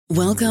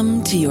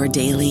Welcome to your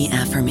daily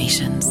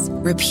affirmations.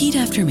 Repeat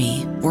after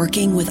me.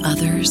 Working with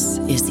others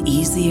is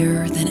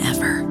easier than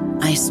ever.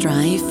 I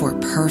strive for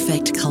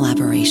perfect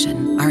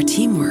collaboration. Our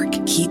teamwork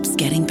keeps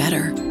getting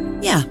better.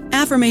 Yeah,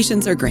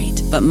 affirmations are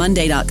great, but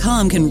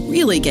Monday.com can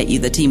really get you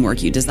the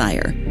teamwork you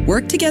desire.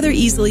 Work together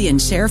easily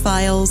and share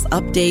files,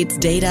 updates,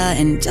 data,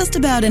 and just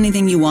about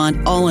anything you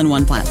want all in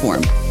one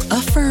platform.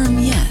 Affirm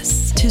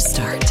yes to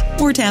start,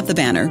 or tap the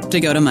banner to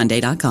go to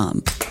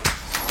Monday.com.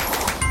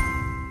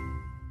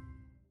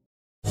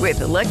 With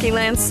the Lucky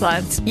Land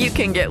Slots, you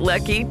can get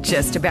lucky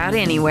just about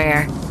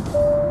anywhere.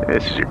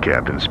 This is your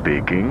captain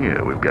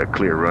speaking. We've got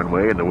clear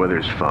runway and the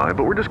weather's fine,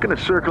 but we're just going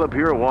to circle up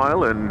here a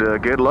while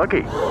and get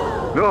lucky.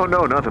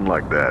 No, nothing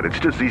like that. It's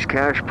just these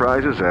cash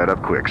prizes add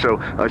up quick. So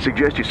I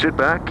suggest you sit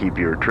back, keep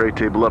your tray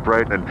table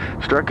upright, and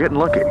start getting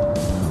lucky.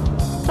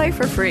 Play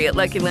for free at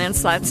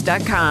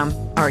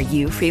LuckyLandSlots.com. Are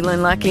you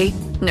feeling lucky?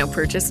 No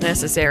purchase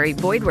necessary.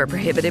 Void where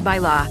prohibited by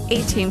law.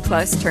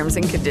 18+ terms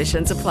and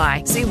conditions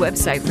apply. See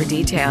website for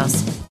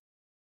details.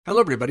 Hello,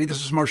 everybody.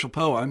 This is Marshall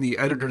Poe. I'm the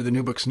editor of the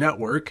New Books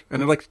Network,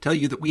 and I'd like to tell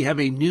you that we have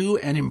a new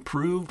and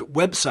improved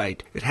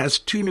website. It has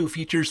 2 new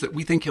features that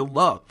we think you'll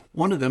love.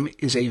 One of them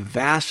is a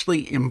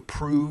vastly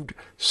improved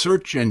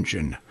search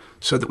engine,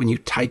 so that when you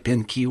type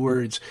in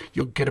keywords,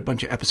 you'll get a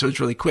bunch of episodes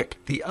really quick.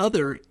 The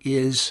other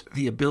is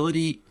the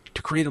ability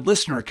to create a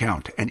listener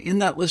account. And in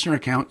that listener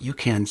account, you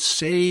can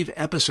save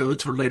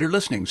episodes for later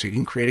listening. So you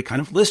can create a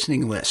kind of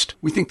listening list.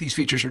 We think these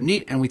features are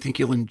neat and we think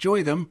you'll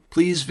enjoy them.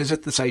 Please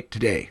visit the site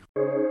today.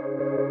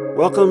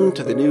 Welcome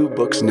to the New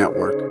Books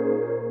Network.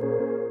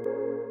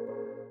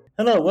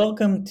 Hello,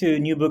 welcome to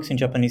New Books in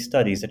Japanese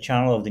Studies, a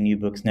channel of the New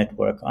Books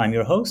Network. I'm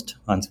your host,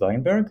 Hans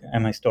Weinberg.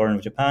 I'm a historian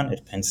of Japan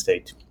at Penn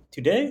State.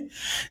 Today,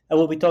 I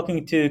will be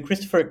talking to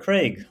Christopher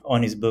Craig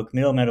on his book,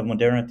 Middlemen of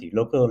Modernity,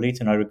 Local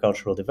Elites and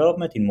Agricultural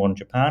Development in Modern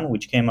Japan,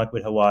 which came out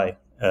with Hawaii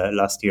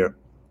last year,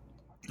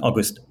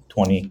 August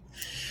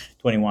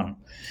 2021.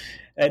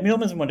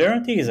 Middlemen of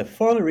Modernity is a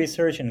thoroughly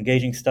researched and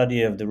engaging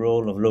study of the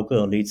role of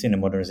local elites in the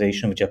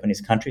modernization of Japanese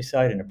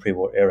countryside in the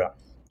pre-war era.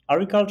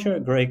 Agriculture,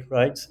 Craig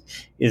writes,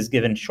 is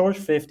given short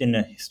shrift in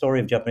the story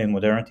of Japanese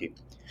modernity.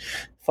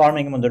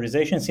 Farming and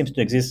modernization seems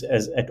to exist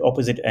as at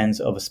opposite ends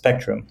of a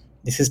spectrum.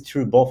 This is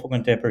true both for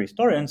contemporary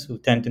historians who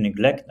tend to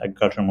neglect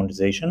agricultural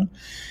modernization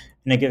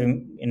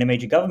in a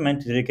major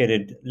government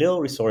dedicated little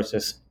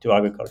resources to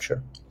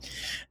agriculture.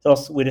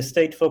 Thus, with a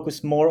state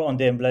focused more on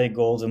the emblematic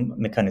goals of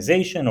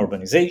mechanization,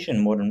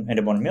 urbanization, and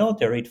the modern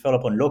military, it fell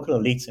upon local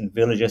elites and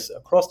villages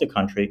across the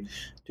country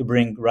to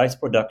bring rice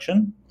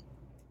production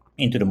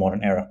into the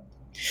modern era.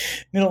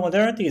 Middle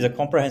Modernity is a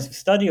comprehensive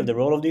study of the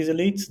role of these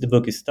elites. The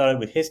book is started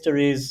with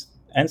histories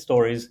and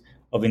stories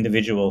of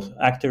individual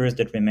actors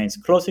that remains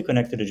closely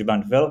connected to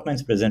Japan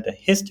developments, present a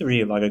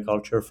history of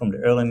agriculture from the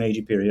early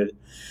Meiji period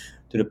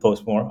to the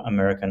post-war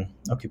American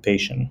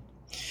occupation.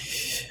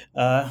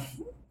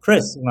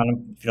 Chris,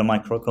 if you don't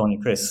mind calling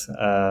you Chris,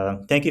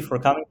 thank you for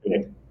coming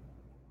today.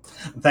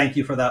 Thank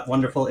you for that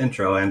wonderful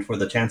intro and for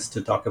the chance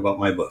to talk about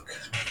my book.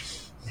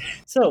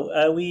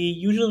 So we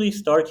usually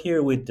start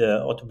here with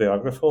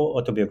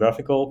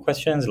autobiographical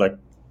questions, like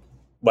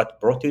what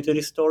brought you to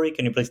this story.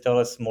 Can you please tell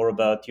us more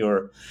about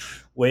your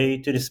way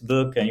to this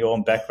book and your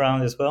own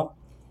background as well?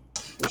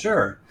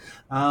 Sure.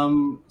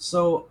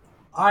 So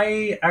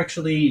I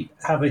actually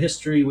have a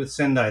history with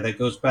Sendai that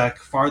goes back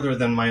farther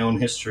than my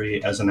own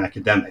history as an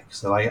academic.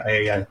 So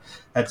I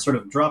had sort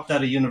of dropped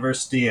out of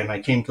university and I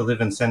came to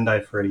live in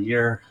Sendai for a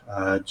year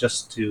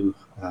just to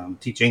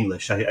teach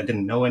English. I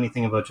didn't know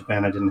anything about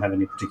Japan. I didn't have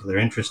any particular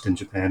interest in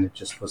Japan. It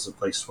just was a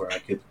place where I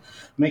could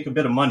make a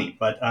bit of money.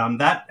 But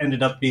that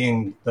ended up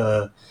being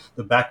the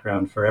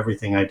background for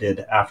everything I did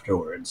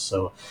afterwards.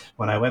 So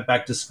when I went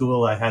back to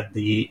school, I had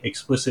the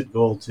explicit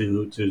goal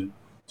to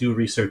do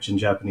research in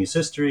Japanese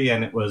history,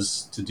 and it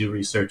was to do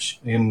research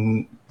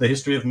in the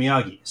history of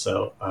Miyagi.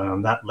 So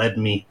that led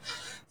me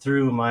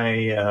through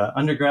my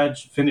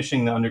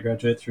finishing the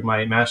undergraduate, through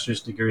my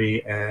master's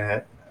degree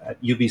at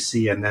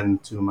UBC, and then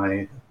to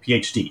my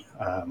PhD,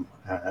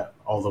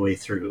 all the way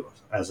through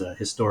as a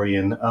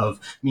historian of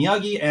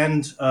Miyagi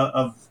and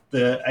of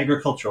the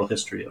agricultural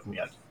history of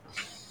Miyagi.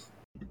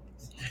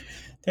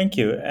 Thank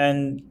you.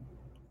 And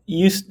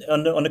you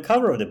on the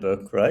cover of the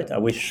book, right? I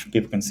wish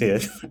people can see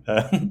it.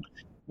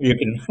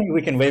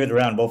 We can wave it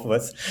around, both of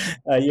us.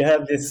 You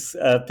have this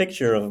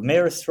picture of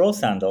Mayor Straw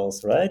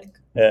Sandals, right?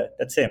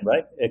 That's him,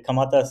 right?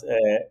 Kamata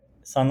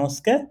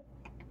Sanosuke.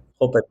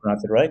 Hope I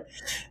pronounced it right.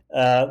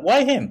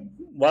 Why him?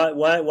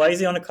 Why is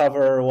he on the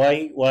cover?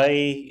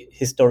 Why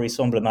his story is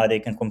so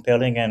emblematic and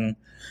compelling? And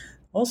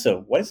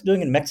also, what is he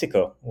doing in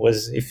Mexico?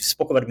 If you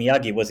spoke about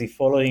Miyagi, was he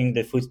following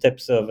the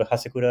footsteps of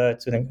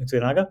Hasekura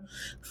Tsunaga?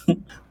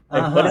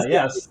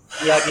 Yes.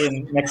 Miyagi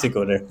in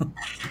Mexico there.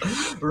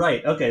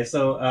 Right. Okay.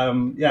 So,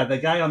 the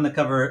guy on the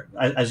cover,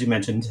 as you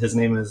mentioned, his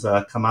name is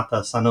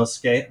Kamata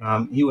Sanosuke.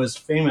 He was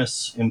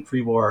famous in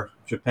pre-war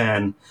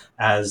Japan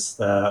as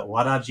the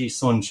Waraji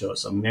Soncho,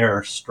 so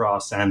Mayor Straw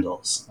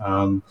Sandals.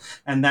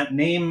 And that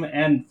name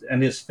and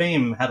his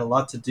fame had a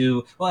lot to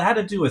do, well, it had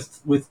to do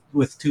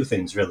with two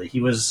things, really.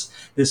 He was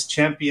this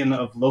champion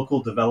of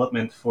local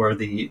development for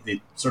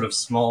the sort of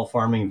small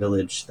farming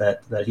village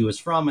that he was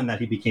from and that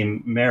he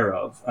became mayor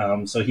of.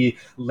 So he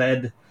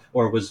led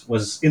or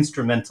was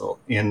instrumental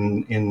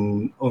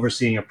in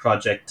overseeing a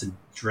project to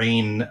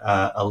drain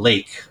a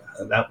lake.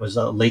 That was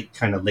a lake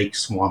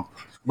swamp,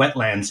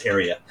 wetlands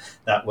area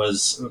that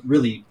was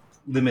really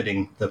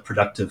limiting the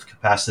productive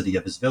capacity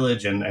of his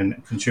village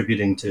and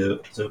contributing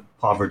to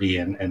poverty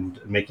and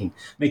making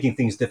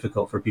things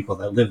difficult for people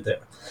that lived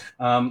there.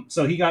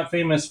 So he got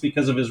famous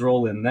because of his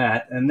role in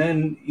that. And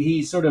then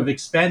he sort of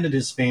expanded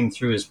his fame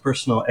through his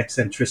personal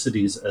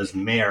eccentricities as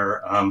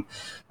mayor.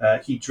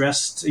 He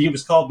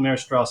was called Mayor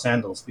Straw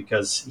Sandals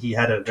because he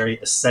had a very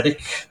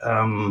ascetic,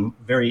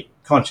 very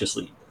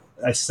consciously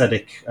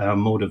aesthetic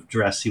mode of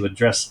dress. He would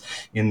dress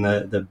in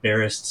the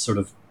barest sort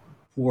of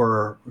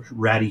poor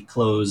ratty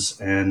clothes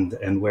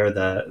and wear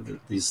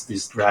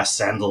these grass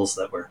sandals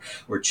that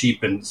were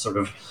cheap and sort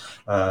of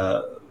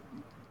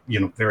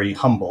very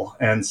humble.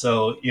 And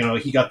so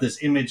he got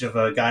this image of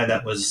a guy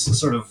that was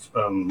sort of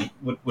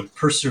would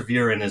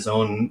persevere in his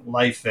own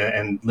life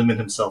and limit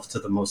himself to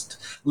the most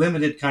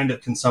limited kind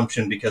of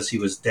consumption because he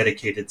was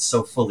dedicated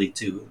so fully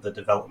to the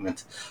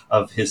development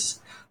of his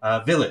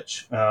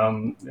village.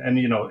 And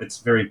it's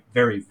very,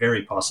 very,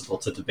 very possible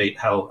to debate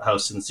how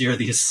sincere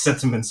these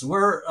sentiments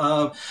were.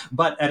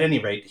 But at any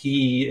rate,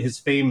 his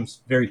fame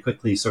very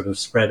quickly sort of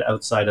spread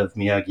outside of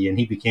Miyagi, and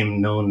he became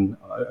known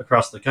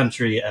across the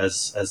country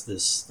as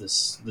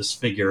this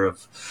figure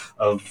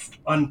of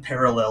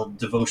unparalleled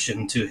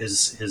devotion to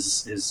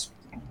his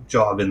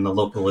job in the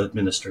local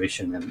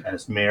administration and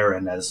as mayor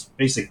and as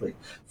basically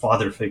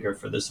father figure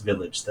for this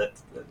village that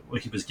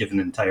he was given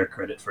entire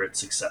credit for its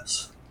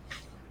success.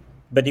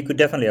 But he could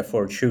definitely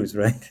afford shoes,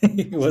 right?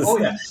 He was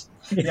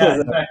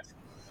In fact,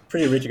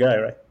 pretty rich guy,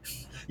 right?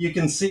 You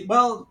can see,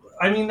 well,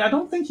 I mean, I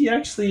don't think he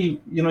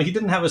actually, he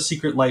didn't have a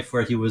secret life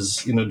where he was,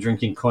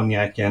 drinking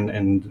cognac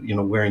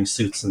and wearing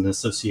suits and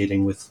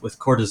associating with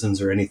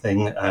courtesans or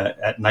anything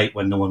at night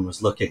when no one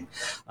was looking.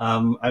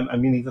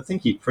 I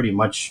think he pretty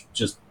much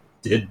just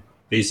did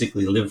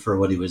basically live for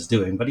what he was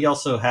doing, but he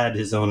also had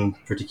his own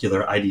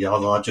particular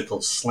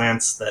ideological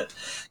slants that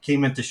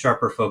came into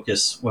sharper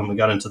focus when we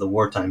got into the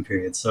wartime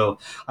period. So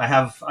I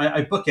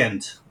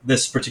bookend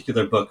this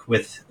particular book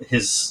with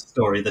his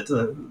story, that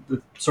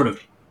the sort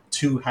of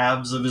two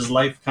halves of his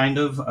life, kind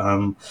of,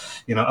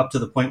 up to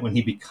the point when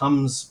he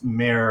becomes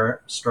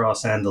Mayor Straw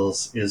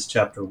Sandals is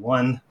chapter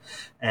 1.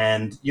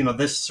 And,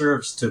 this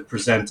serves to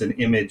present an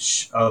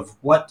image of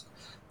what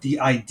the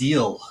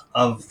ideal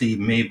of the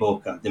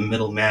Meiboka, the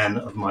middleman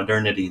of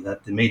modernity,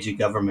 that the Meiji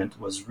government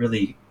was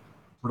really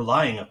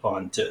relying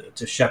upon to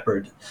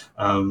shepherd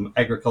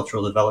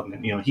agricultural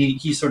development.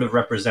 He sort of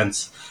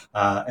represents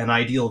an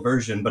ideal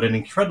version, but an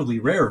incredibly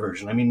rare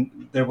version. I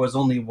mean, there was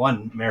only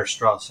one Mayor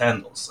Straw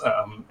Sandals,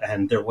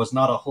 and there was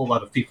not a whole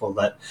lot of people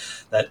that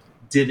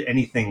did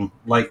anything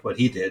like what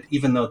he did,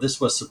 even though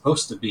this was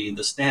supposed to be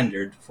the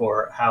standard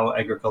for how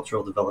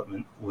agricultural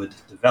development would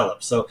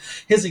develop. So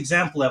his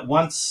example at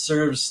once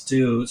serves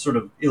to sort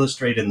of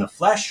illustrate in the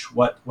flesh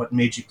what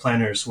Meiji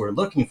planners were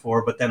looking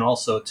for, but then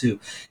also to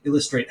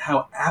illustrate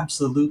how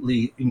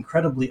absolutely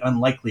incredibly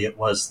unlikely it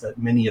was that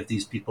many of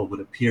these people would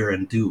appear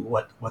and do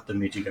what the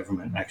Meiji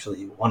government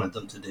actually wanted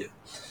them to do.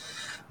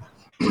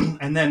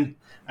 And then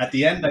at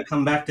the end, I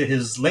come back to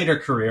his later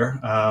career,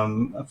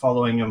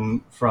 following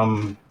him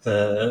from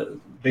the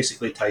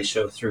basically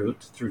Taisho through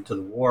to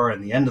the war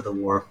and the end of the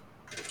war.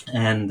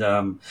 And,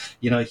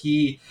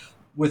 he,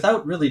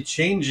 without really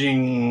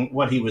changing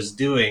what he was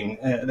doing,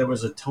 there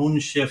was a tone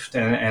shift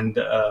and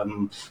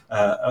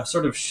a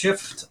sort of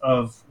shift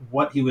of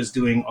what he was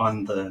doing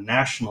on the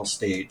national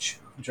stage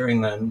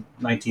during the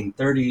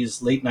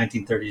 1930s, late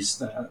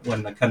 1930s,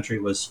 when the country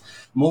was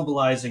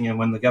mobilizing and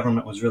when the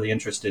government was really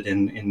interested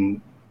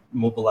in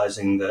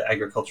mobilizing the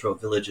agricultural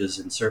villages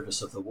in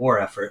service of the war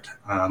effort.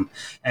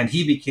 And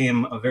he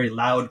became a very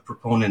loud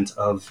proponent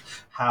of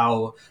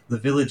how the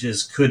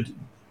villages could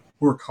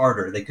work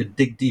harder, they could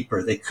dig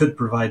deeper, they could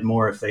provide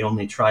more if they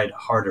only tried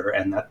harder,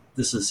 and that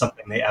this is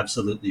something they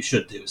absolutely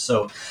should do.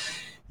 So,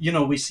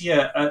 we see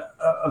a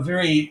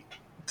very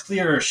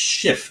clear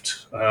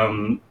shift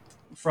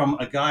from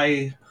a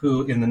guy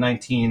who in the up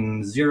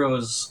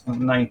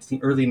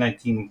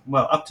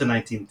to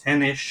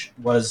 1910-ish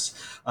was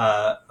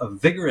a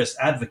vigorous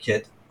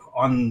advocate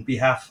on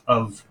behalf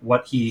of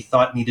what he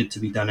thought needed to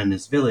be done in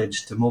his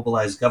village to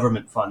mobilize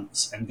government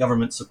funds and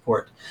government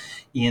support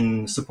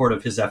in support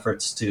of his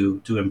efforts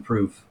to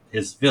improve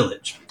his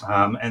village.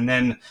 And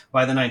then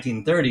by the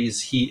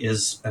 1930s, he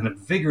is a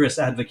vigorous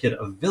advocate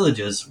of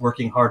villages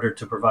working harder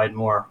to provide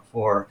more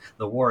for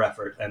the war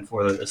effort and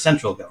for the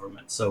central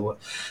government. So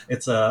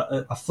it's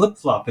a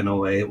flip-flop in a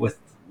way,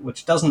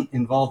 which doesn't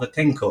involve a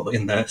tenko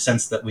in the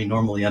sense that we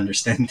normally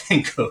understand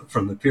tenko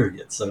from the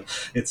period. So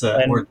it's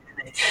a organic.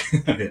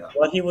 Yeah.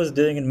 What he was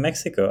doing in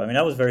Mexico, I mean,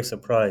 I was very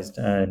surprised.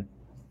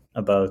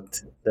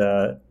 about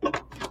the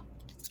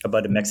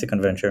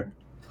Mexican venture.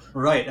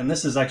 Right, and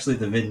this is actually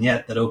the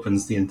vignette that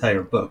opens the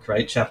entire book,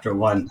 right? Chapter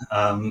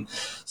 1.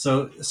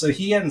 So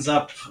he ends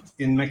up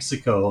in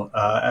Mexico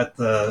at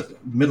the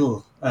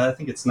middle. I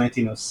think it's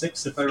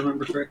 1906, if I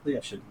remember correctly.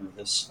 I should know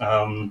this.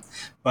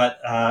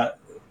 But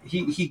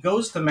he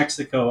goes to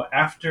Mexico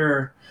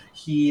after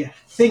he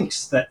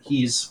thinks that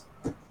he's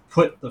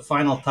put the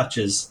final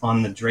touches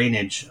on the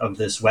drainage of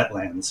this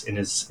wetlands in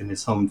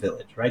his home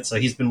village, right? So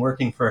he's been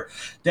working for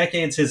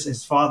decades.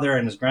 His father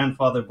and his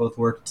grandfather both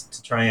worked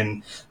to try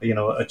and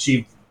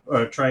achieve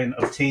or try and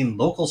obtain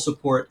local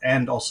support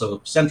and also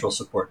central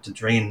support to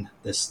drain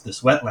this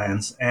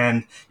wetlands.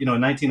 And in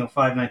 1905,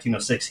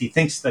 1906, he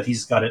thinks that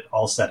he's got it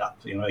all set up.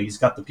 He's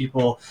got the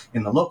people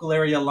in the local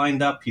area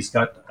lined up. He's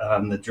got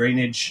the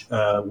drainage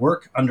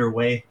work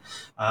underway,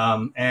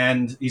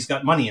 and he's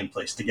got money in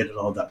place to get it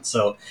all done.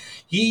 So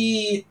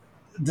he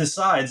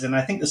decides, and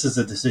I think this is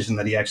a decision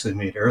that he actually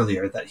made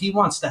earlier, that he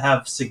wants to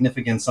have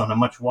significance on a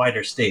much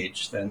wider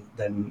stage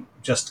than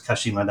just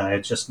Kashima Dai,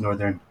 just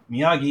northern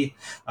Miyagi.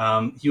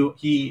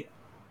 He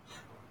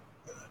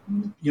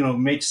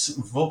makes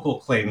vocal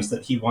claims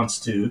that he wants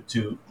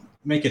to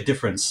make a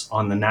difference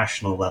on the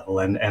national level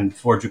and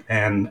for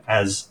Japan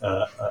as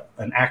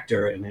an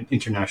actor in an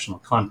international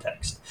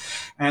context.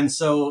 And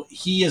so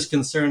he is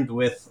concerned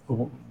with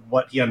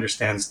what he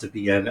understands to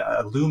be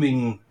a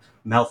looming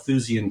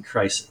Malthusian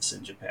crisis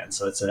in Japan.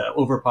 So it's an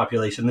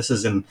overpopulation.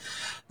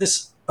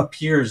 This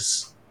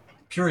appears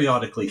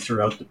periodically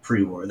throughout the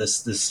pre-war.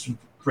 This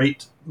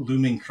great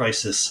looming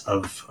crisis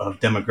of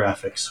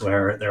demographics,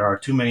 where there are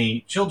too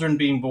many children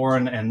being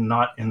born and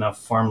not enough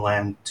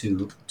farmland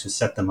to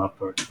set them up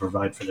or to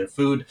provide for their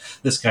food.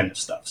 This kind of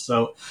stuff.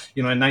 So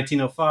in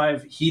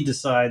 1905, he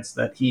decides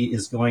that he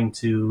is going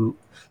to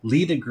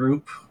lead a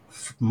group,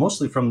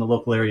 mostly from the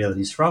local area that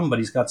he's from, but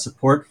he's got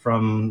support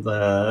from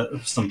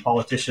some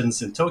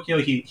politicians in Tokyo.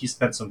 He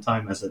spent some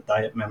time as a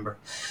Diet member,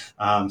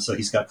 so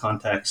he's got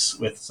contacts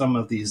with some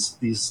of these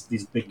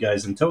big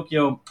guys in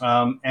Tokyo.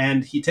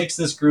 And he takes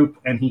this group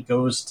and he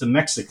goes to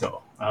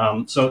Mexico.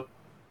 So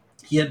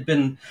he had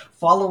been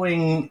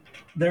following.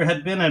 There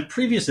had been a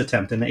previous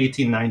attempt in the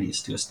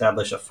 1890s to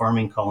establish a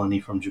farming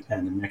colony from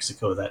Japan in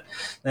Mexico that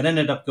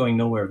ended up going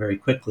nowhere very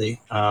quickly.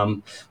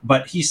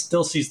 But he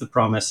still sees the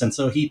promise. And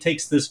so he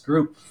takes this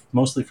group,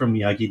 mostly from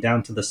Miyagi,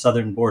 down to the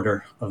southern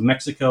border of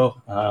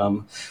Mexico,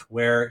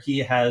 where he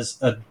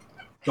has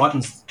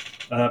gotten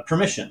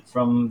permission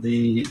from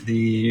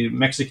the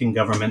Mexican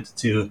government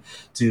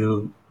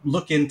to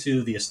look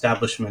into the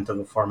establishment of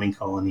a farming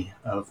colony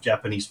of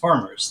Japanese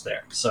farmers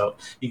there. So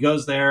he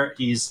goes there,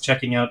 he's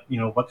checking out,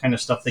 what kind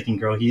of stuff they can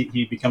grow.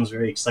 He becomes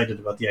very excited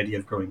about the idea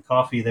of growing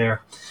coffee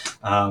there.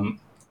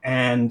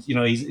 And,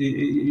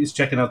 he's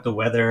checking out the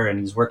weather,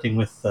 and he's working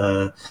with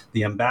the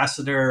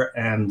ambassador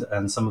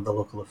and some of the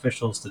local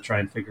officials to try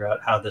and figure out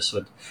how this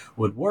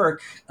would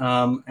work.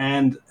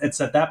 And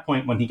it's at that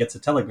point when he gets a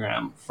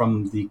telegram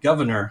from the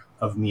governor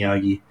of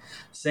Miyagi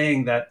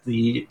saying that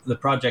the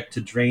project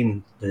to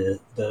drain the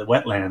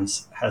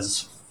wetlands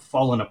has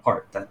fallen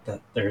apart,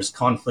 that there's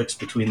conflicts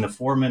between the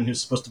foreman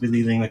who's supposed to be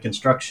leading the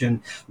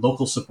construction.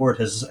 Local support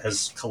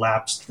has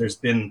collapsed. There's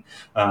been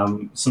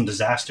some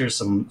disasters,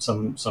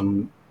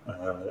 some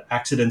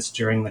accidents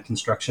during the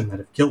construction that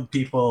have killed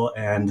people,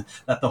 and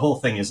that the whole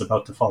thing is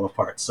about to fall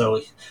apart.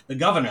 So the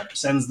governor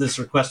sends this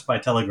request by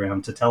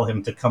telegram to tell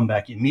him to come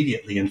back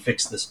immediately and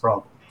fix this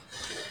problem.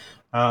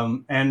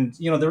 And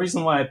the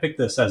reason why I picked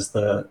this as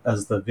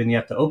the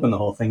vignette to open the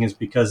whole thing is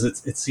because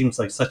it seems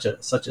like such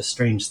a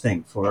strange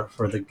thing for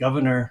the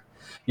governor,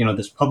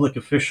 this public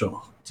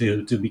official,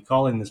 to be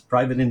calling this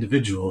private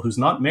individual who's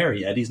not mayor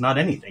yet. He's not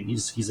anything.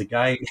 He's a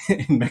guy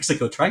in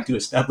Mexico trying to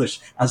establish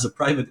as a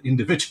private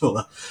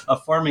individual a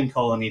farming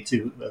colony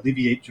to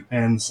alleviate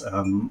Japan's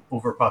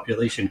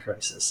overpopulation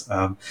crisis.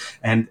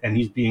 And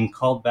he's being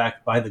called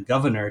back by the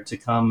governor to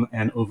come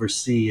and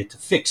oversee, to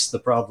fix the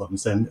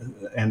problems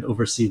and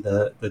oversee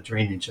the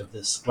drainage of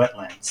this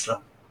wetland.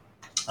 So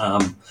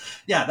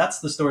that's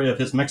the story of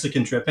his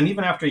Mexican trip. And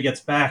even after he gets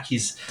back,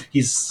 he's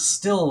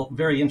still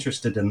very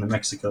interested in the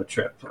Mexico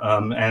trip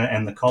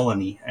and the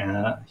colony.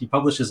 He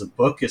publishes a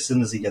book as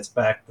soon as he gets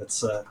back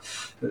that's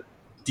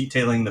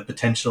detailing the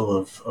potential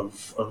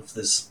of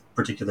this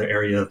particular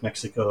area of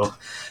Mexico.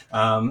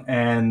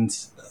 And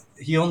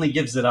he only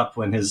gives it up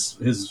when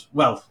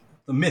the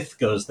myth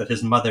goes that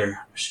his mother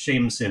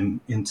shames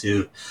him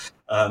into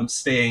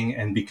staying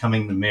and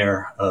becoming the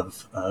mayor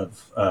of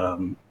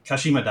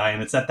Kashima Dai,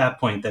 and it's at that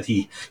point that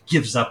he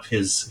gives up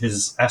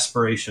his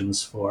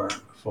aspirations for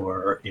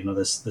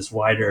this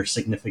wider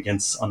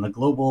significance on the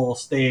global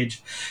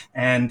stage,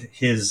 and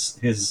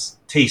his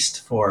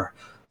taste for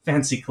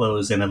fancy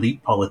clothes and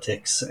elite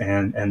politics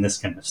and this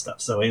kind of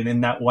stuff. So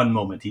in that one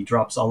moment, he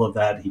drops all of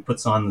that, he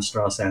puts on the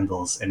straw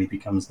sandals, and he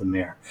becomes the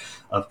mayor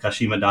of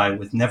Kashima Dai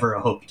with never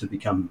a hope to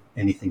become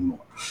anything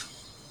more.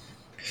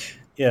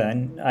 Yeah,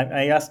 and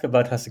I ask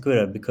about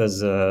Hasekura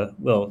because,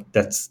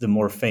 that's the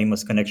more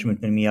famous connection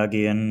between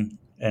Miyagi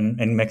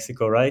and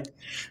Mexico, right?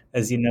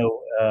 As you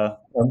know,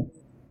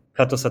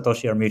 Kato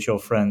Satoshi, our mutual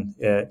friend,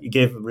 he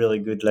gave a really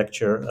good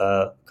lecture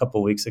a couple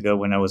of weeks ago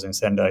when I was in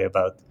Sendai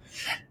about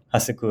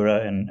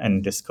Hasekura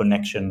and this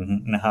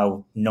connection and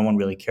how no one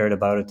really cared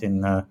about it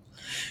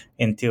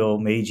until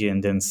Meiji,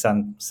 and then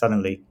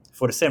suddenly,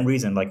 for the same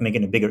reason, like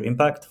making a bigger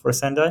impact for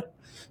Sendai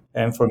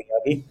and for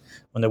Miyagi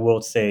on the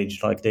world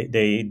stage, like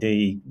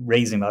they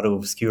raise him out of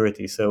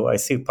obscurity. So I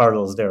see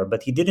parallels there,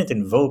 but he didn't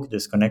invoke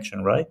this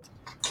connection, right?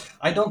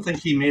 I don't think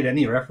he made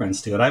any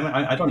reference to it.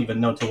 I don't even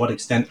know to what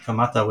extent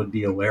Kamata would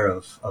be aware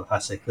of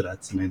Hasekura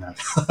Tsunena.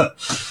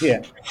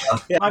 Yeah.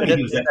 I mean,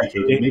 he was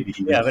educated. Maybe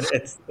he but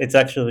it's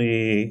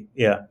actually,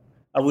 yeah.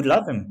 I would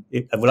love him.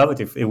 I would love it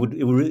if it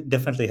would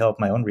definitely help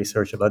my own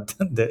research about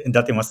the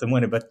Indate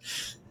Masamune. But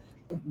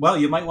well,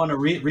 you might want to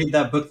read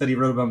that book that he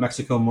wrote about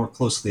Mexico more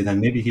closely. Then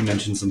maybe he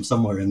mentions them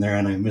somewhere in there,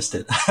 and I missed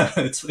it.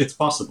 It's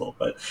possible,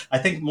 but I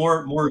think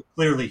more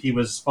clearly he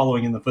was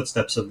following in the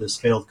footsteps of this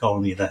failed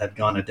colony that had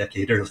gone a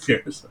decade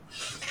earlier. So.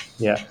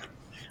 Yeah,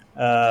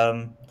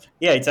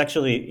 it's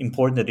actually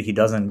important that he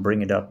doesn't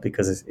bring it up,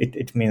 because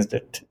it means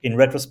that in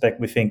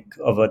retrospect we think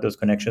about those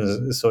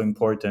connections as so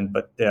important,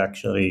 but they're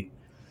actually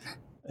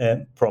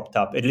propped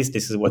up. At least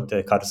this is what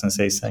Kato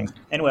Sensei is saying.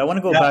 Anyway, I want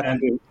to go back.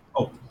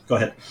 Go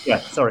ahead. Yeah,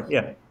 sorry.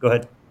 Yeah, go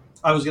ahead.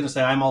 I was going to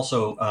say I'm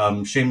also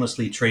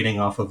shamelessly trading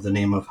off of the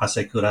name of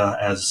Hasekura,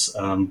 as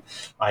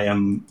I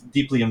am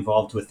deeply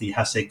involved with the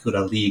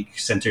Hasekura League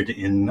centered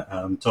in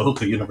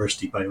Tohoku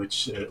University, by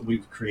which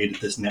we've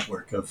created this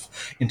network of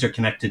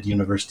interconnected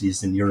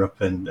universities in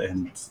Europe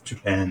and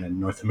Japan and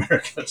North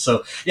America.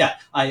 So, yeah,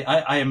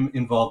 I am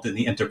involved in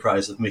the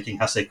enterprise of making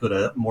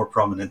Hasekura more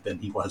prominent than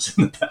he was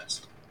in the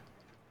past.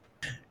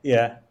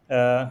 Yeah.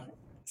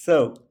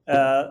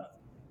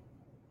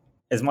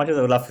 As much as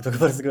I would love to talk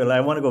about school,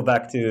 I want to go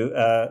back to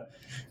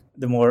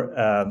the more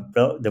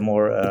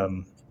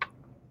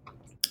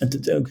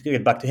to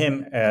get back to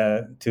him,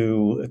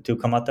 to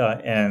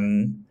Kamata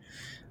and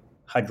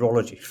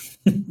hydrology,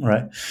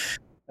 right?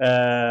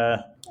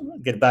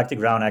 Get back to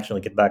ground.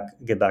 Actually, get back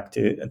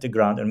to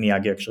ground and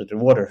Miyagi, actually to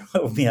water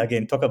of Miyagi,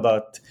 and talk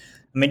about.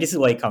 I mean, this is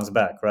why he comes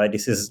back, right?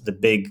 This is the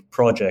big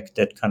project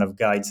that kind of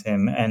guides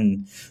him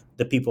and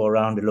the people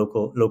around the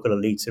local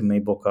elites in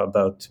Meiboka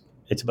about.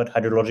 It's about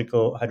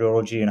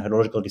hydrology and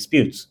hydrological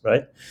disputes,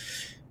 right?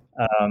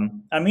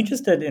 I'm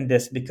interested in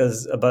this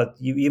because about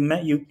you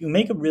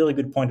make a really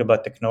good point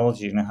about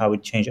technology and how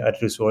it changed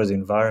attitudes towards the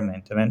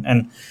environment. I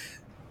mean,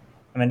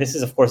 this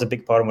is of course a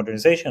big part of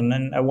modernization,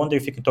 and I wonder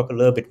if you can talk a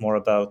little bit more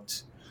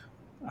about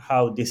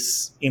how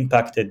this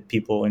impacted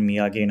people in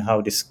Miyagi and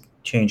how this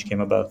change came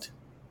about.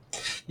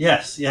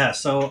 Yes, yeah.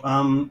 So,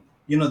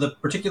 the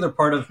particular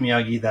part of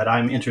Miyagi that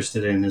I'm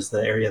interested in is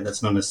the area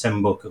that's known as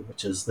Senboku,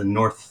 which is the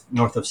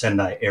north of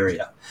Sendai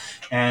area.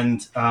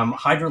 And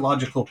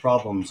hydrological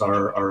problems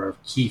are a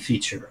key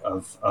feature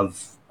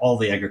of all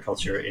the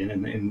agriculture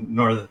in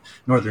northern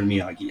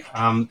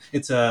Miyagi.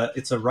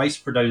 It's a rice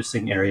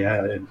producing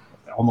area,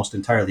 almost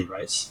entirely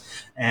rice.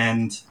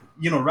 And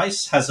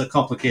rice has a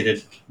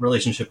complicated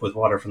relationship with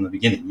water from the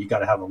beginning. You got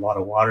to have a lot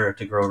of water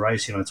to grow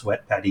rice. It's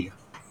wet paddy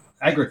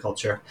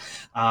agriculture.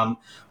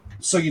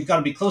 So you've got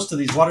to be close to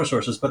these water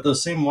sources, but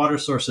those same water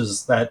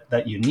sources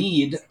that you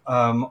need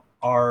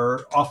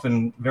are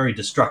often very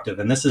destructive.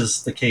 And this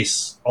is the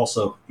case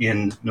also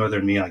in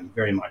northern Miyagi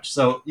very much.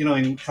 So,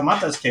 in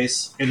Kamata's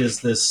case, it is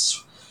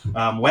this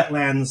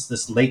wetlands,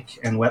 this lake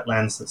and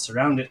wetlands that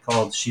surround it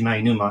called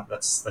Shinai-numa.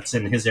 That's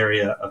in his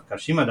area of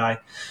Kashimadai.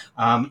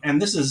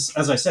 And this is,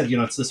 as I said,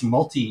 it's this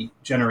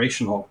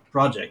multi-generational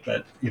project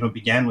that,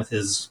 began with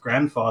his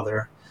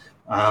grandfather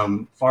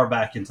far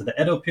back into the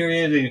Edo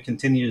period, and it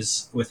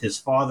continues with his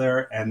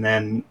father, and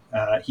then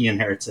he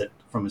inherits it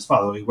from his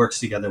father. He works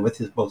together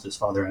with both his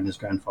father and his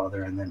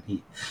grandfather, and then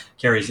he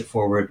carries it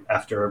forward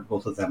after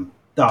both of them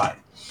die.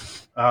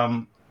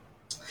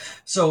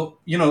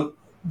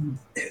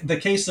 The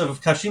case of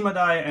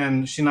Kashimadai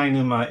and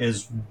Shinai-numa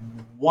is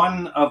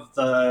one of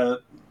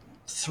the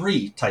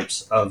three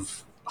types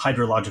of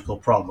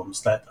hydrological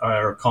problems that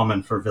are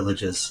common for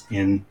villages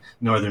in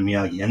northern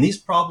Miyagi. And these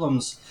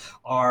problems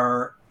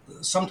are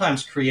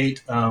sometimes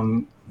create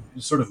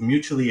sort of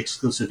mutually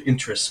exclusive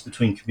interests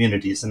between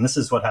communities. And this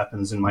is what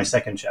happens in my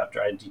second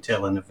chapter. I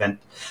detail an event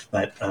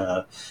that,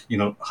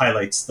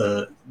 highlights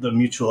the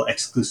mutual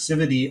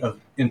exclusivity of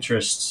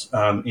interests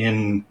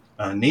in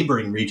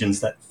neighboring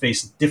regions that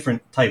face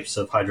different types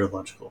of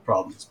hydrological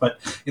problems. But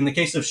in the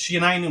case of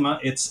Shinai-numa,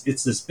 it's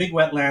this big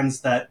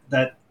wetlands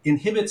that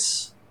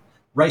inhibits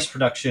rice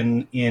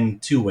production in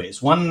two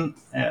ways, one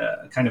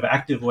kind of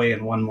active way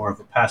and one more of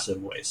a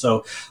passive way.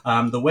 So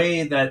the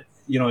way that,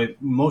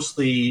 it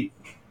mostly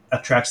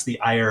attracts the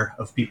ire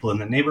of people in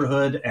the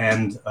neighborhood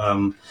and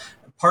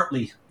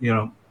partly,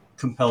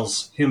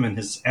 compels him and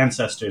his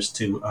ancestors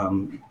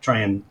to try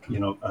and,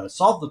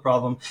 solve the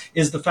problem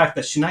is the fact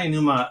that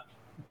Shinai-numa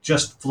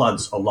just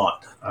floods a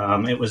lot.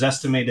 It was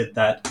estimated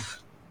that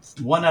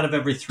 1 out of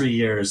every 3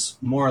 years,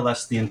 more or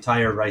less the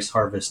entire rice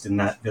harvest in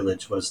that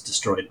village was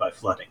destroyed by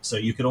flooding. So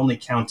you could only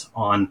count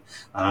on,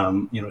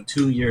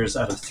 2 years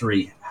out of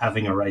 3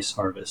 having a rice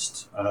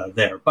harvest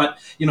there. But,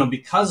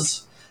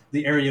 because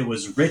the area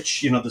was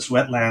rich. This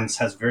wetlands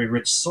has very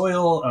rich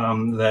soil.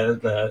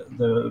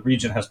 The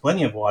region has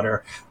plenty of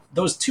water.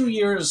 Those 2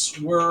 years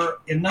were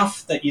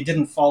enough that you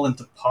didn't fall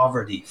into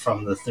poverty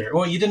from the third.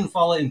 Well, you didn't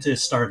fall into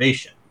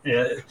starvation.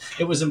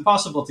 It was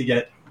impossible to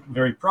get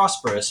very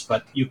prosperous,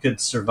 but you could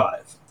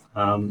survive.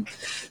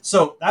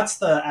 So that's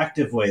the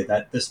active way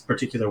that this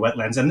particular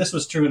wetlands, and this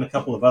was true in a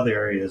couple of other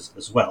areas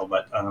as well,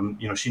 but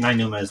Sinai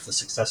Numa is the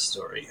success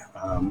story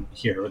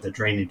here, or the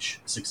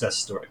drainage success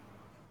story.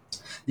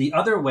 The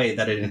other way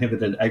that it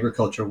inhibited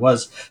agriculture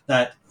was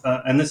that,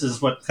 and this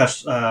is what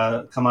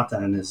Kamata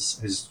and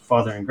his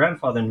father and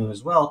grandfather knew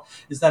as well,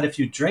 is that if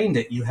you drained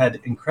it, you had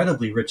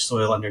incredibly rich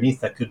soil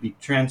underneath that could be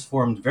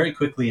transformed very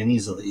quickly and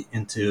easily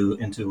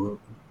into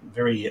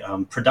very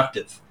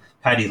productive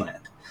paddy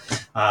land.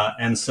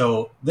 And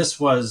so this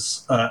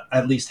was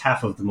at least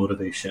half of the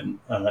motivation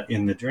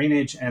in the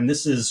drainage. And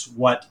this is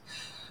what,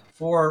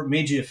 for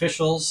Meiji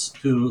officials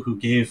who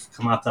gave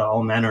Kamata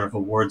all manner of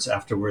awards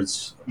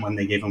afterwards when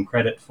they gave him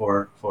credit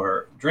for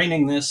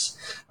draining this,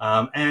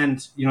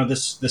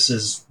 this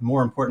is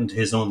more important to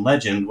his own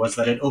legend, was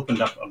that it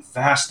opened up a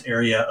vast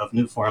area of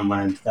new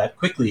farmland that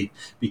quickly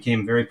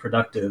became very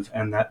productive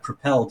and that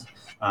propelled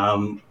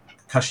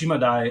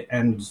Kashimadai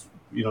and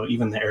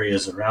even the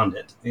areas around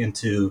it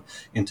into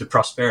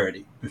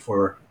prosperity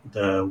before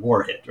the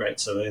war hit, right?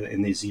 So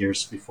in these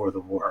years before the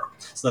war,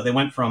 so they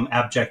went from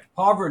abject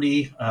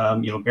poverty,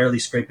 barely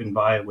scraping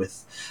by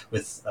with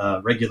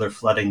regular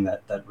flooding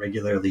that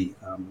regularly,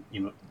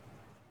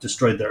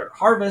 destroyed their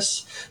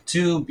harvests,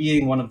 to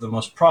being one of the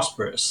most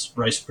prosperous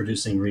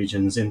rice-producing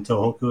regions in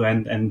Tohoku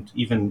and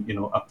even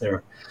up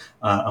there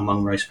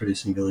among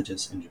rice-producing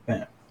villages in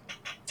Japan.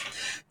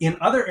 In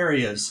other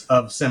areas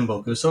of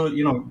Senboku, so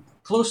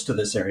close to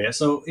this area.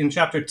 So in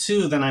chapter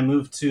 2, then I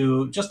moved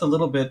to just a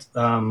little bit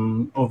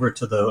over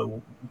to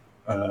the,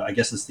 I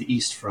guess it's the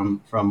east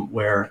from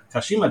where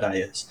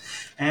Kashimadai is.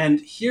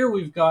 And here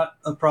we've got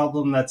a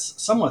problem that's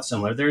somewhat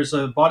similar. There's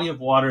a body of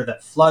water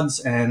that floods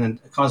and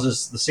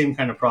causes the same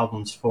kind of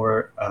problems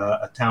for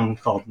a town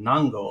called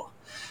Nango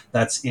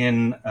that's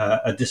in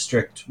a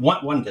district,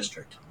 one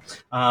district.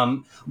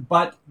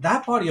 But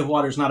that body of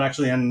water is not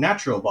actually a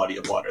natural body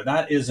of water.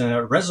 That is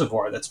a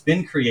reservoir that's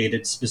been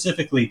created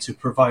specifically to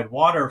provide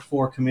water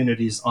for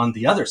communities on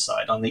the other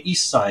side, on the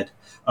east side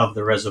of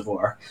the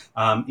reservoir,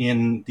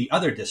 in the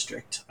other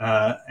district.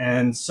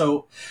 And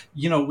so,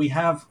 we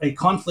have a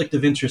conflict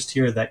of interest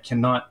here that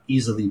cannot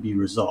easily be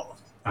resolved.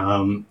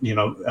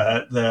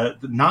 The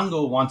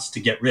Nango wants to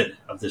get rid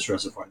of this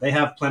reservoir. They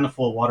have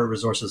plentiful water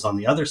resources on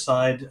the other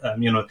side.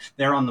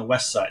 They're on the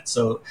west side.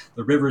 So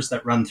the rivers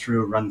that run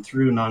through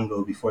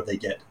Nango before they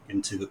get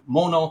into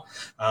Mono.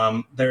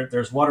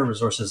 There's water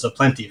resources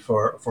aplenty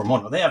for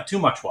Mono. They have too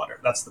much water.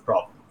 That's the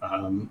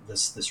problem.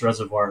 This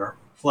reservoir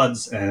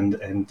floods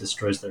and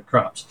destroys their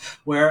crops.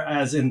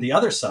 Whereas in the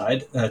other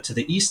side, to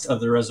the east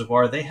of the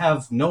reservoir, they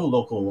have no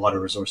local water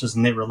resources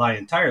and they rely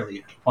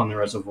entirely upon the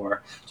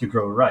reservoir to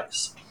grow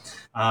rice.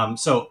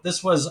 So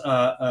this was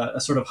a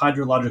sort of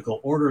hydrological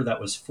order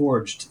that was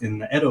forged in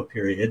the Edo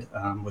period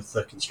with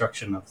the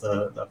construction of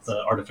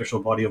the artificial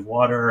body of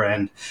water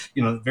and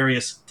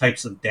various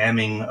types of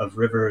damming of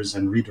rivers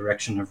and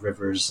redirection of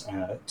rivers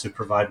to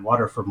provide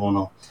water for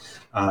Mono.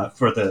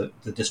 For the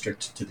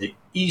district to the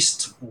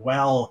east,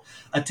 while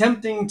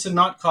attempting to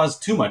not cause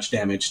too much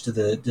damage to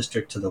the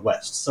district to the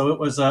west. So it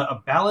was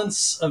a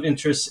balance of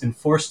interests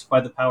enforced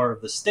by the power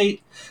of the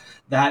state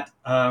that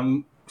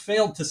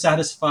failed to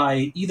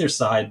satisfy either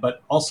side,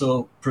 but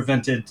also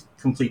prevented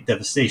complete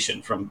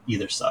devastation from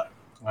either side.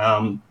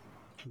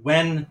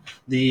 When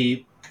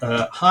the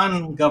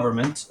Han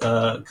government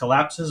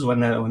collapses,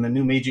 when the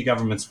new Meiji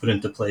government's put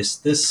into place,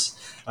 this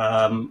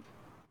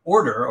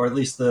order, or at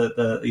least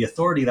the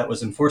authority that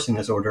was enforcing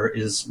this order,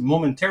 is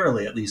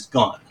momentarily at least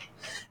gone.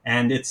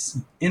 And it's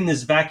in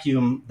this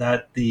vacuum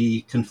that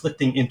the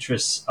conflicting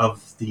interests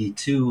of the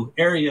two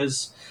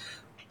areas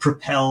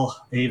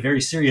propel a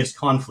very serious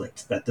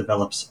conflict that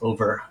develops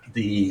over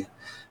the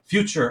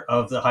future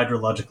of the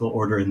hydrological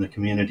order in the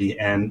community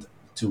and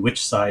to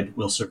which side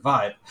will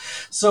survive.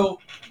 So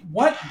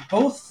what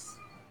both,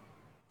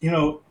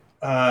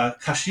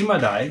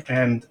 Kashimadai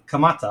and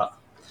Kamata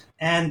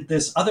and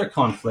this other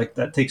conflict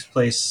that takes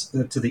place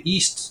to the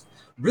east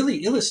really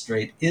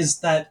illustrate is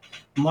that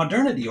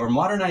modernity or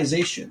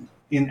modernization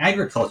in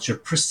agriculture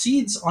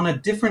proceeds on a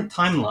different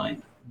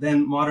timeline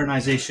than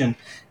modernization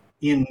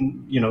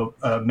in,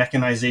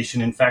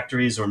 mechanization in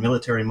factories or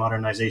military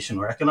modernization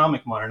or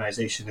economic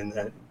modernization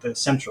in the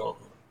central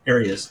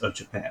areas of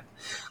Japan.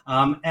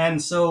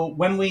 And so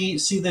when we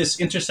see this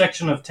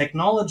intersection of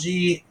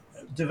technology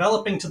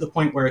developing to the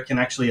point where it can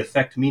actually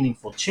affect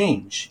meaningful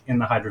change in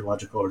the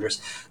hydrological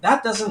orders,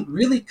 that doesn't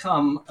really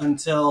come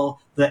until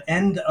the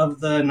end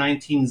of the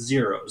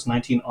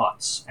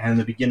 1900s, and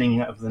the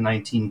beginning of the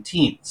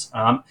 19-teens.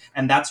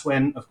 And that's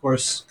when, of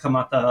course,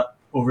 Kamata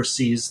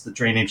oversees the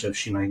drainage of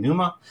Sinai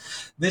Numa.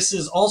 This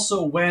is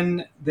also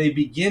when they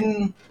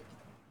begin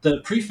the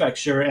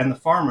prefecture and the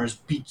farmers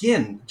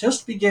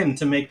just begin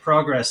to make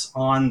progress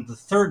on the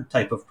third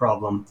type of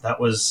problem that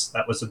was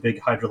a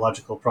big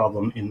hydrological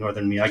problem in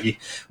northern Miyagi,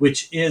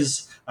 which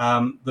is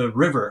the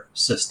river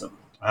system.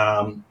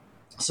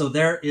 So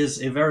there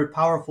is a very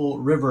powerful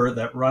river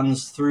that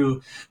runs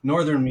through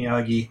northern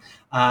Miyagi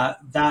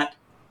that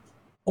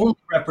only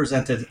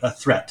represented a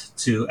threat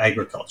to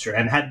agriculture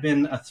and had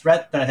been a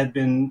threat that had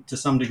been to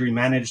some degree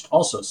managed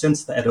also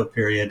since the Edo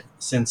period,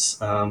 since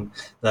the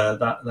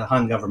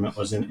Han government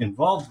was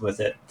involved with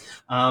it.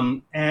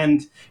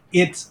 And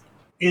it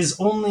is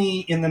only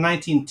in the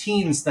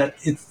 19-teens that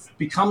it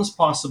becomes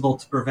possible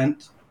to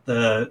prevent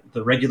the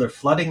regular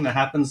flooding that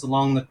happens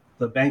along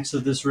the banks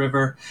of this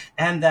river,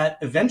 and that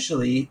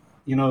eventually,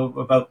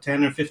 about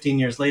 10 or 15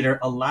 years later,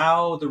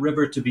 allow the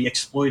river to be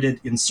exploited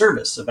in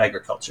service of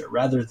agriculture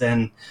rather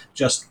than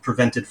just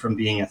prevented from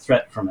being a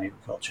threat from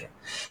agriculture.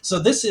 So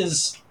this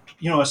is,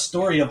 a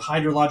story of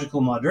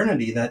hydrological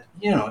modernity that,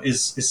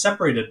 is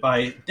separated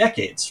by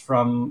decades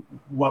from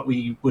what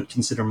we would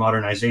consider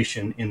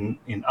modernization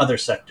in other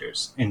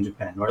sectors in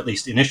Japan, or at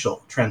least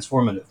initial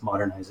transformative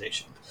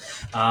modernization.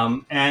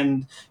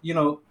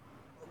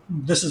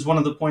 This is one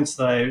of the points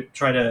that I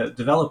try to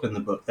develop in the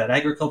book, that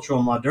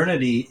agricultural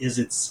modernity is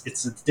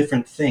it's a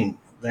different thing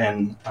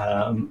than,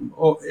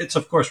 it's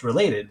of course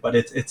related, but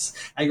it's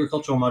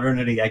agricultural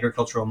modernity,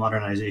 agricultural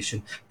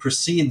modernization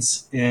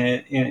proceeds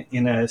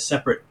in a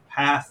separate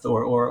path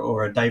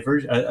or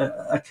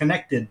a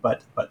connected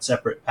but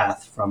separate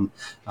path from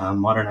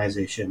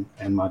modernization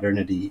and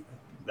modernity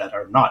that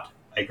are not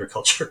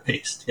agriculture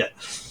based. Yeah.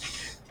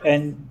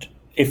 And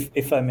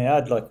if I may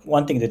add,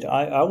 one thing that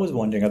I was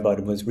wondering about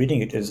it was reading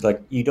it is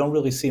you don't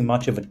really see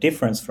much of a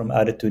difference from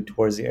attitude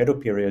towards the Edo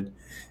period,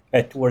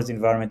 towards the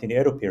environment in the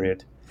Edo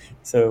period.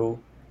 So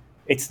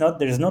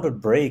there's not a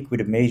break with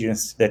the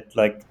Meijins that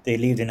they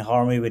lived in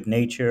harmony with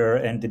nature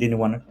and they didn't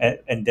want,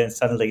 and then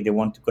suddenly they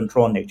want to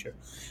control nature.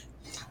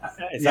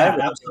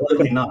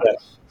 Absolutely not.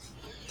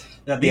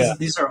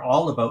 These are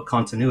all about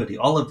continuity.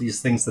 All of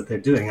these things that they're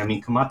doing. I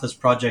mean, Kamata's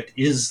project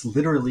is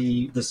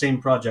literally the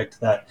same project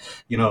that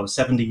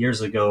 70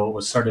 years ago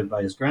was started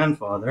by his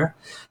grandfather,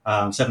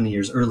 70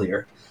 years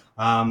earlier.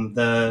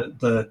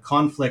 The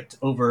conflict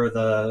over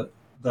the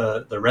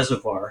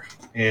reservoir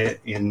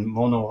in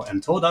Mono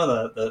and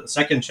Toda, the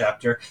second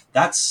chapter,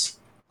 that's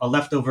a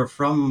leftover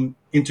from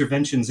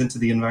interventions into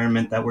the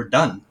environment that were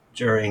done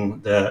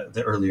during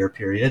the earlier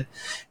period.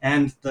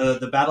 And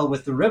the battle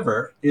with the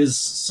river is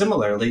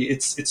similarly,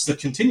 it's the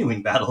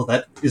continuing battle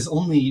that is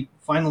only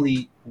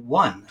finally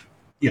won,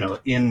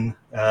 in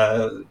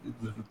the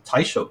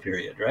Taisho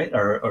period, right?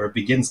 Or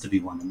begins to be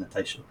won in the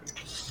Taisho period.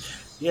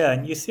 Yeah,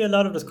 and you see a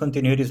lot of those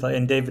continuities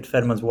in David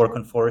Fedman's work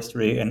on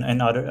forestry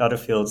and other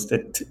fields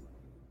that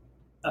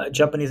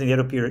Japanese in the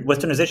Edo period,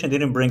 Westernization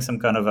didn't bring some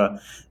kind of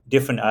a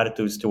different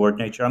attitudes toward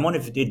nature. I'm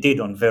wondering if it did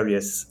on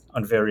various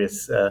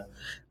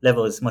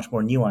levels, much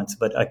more nuanced.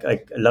 But I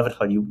love it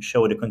how you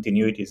show the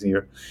continuities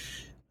here.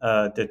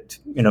 That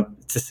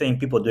it's the same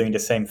people doing the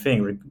same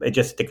thing. It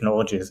just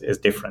technology is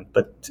different,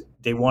 but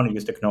they want to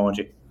use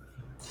technology.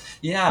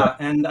 Yeah,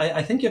 and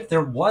I think if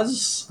there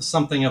was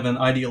something of an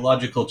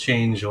ideological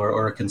change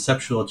or a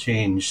conceptual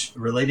change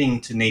relating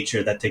to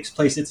nature that takes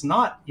place, it's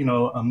not,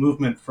 a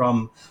movement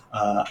from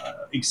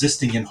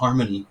existing in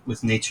harmony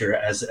with nature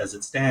as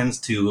it stands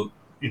to,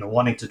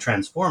 wanting to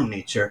transform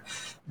nature.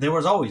 There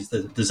was always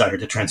the desire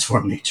to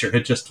transform nature.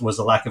 It just was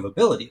a lack of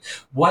ability.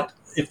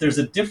 If there's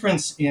a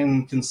difference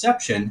in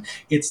conception,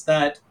 it's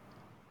that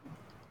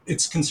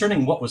it's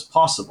concerning what was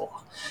possible.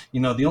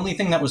 The only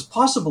thing that was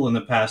possible in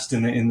the past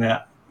in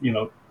that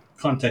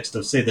context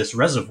of, say, this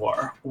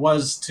reservoir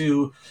was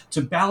to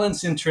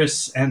balance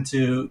interests and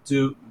to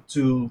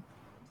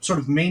sort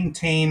of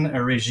maintain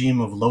a regime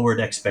of lowered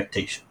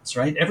expectations,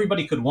 right?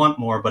 Everybody could want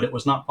more, but it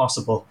was not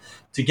possible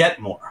to get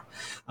more.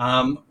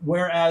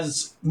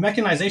 Whereas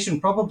mechanization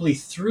probably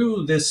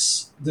threw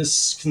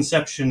this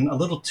conception a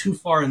little too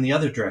far in the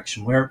other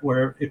direction,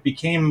 where it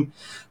became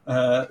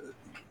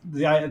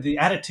the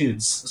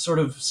attitudes sort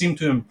of seemed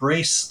to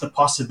embrace the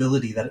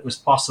possibility that it was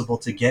possible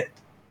to get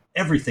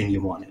everything you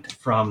wanted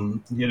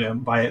from,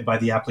 by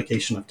the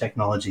application of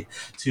technology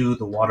to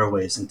the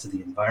waterways and to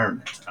the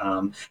environment.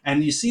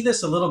 And you see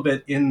this a little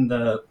bit in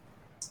the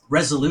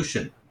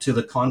resolution to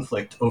the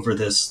conflict over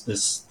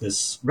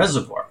this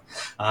reservoir.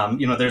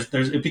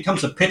 It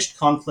becomes a pitched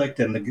conflict,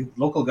 and the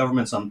local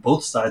governments on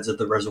both sides of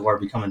the reservoir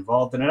become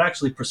involved, and it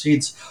actually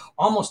proceeds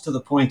almost to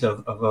the point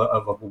of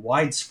a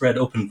widespread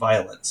open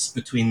violence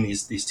between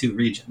these two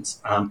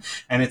regions.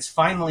 And it's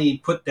finally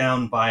put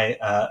down by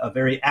a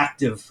very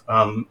active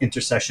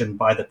intercession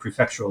by the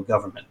prefectural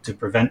government to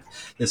prevent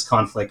this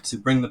conflict, to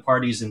bring the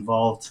parties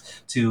involved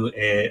to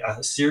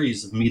a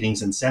series of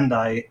meetings in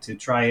Sendai to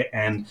try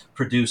and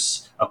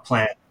produce a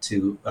plan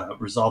to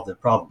resolve their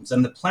problems.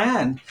 And the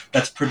plan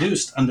that's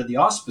produced under the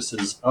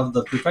auspices of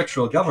the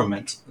prefectural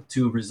government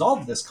to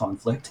resolve this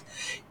conflict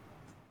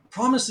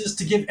promises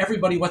to give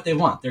everybody what they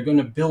want. They're going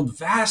to build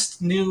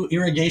vast new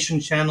irrigation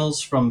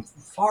channels from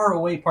far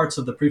away parts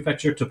of the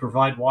prefecture to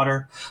provide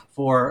water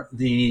for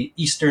the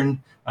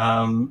eastern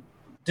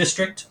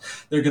district.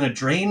 They're going to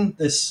drain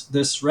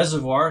this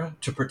reservoir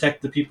to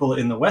protect the people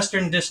in the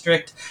western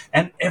district,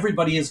 and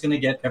everybody is going to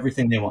get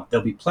everything they want.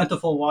 There'll be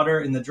plentiful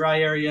water in the dry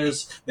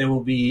areas. There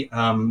will be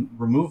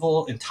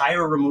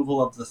entire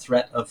removal of the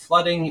threat of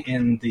flooding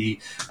in the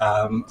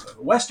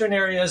western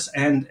areas,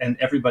 and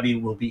everybody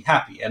will be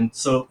happy. And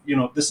so,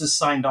 this is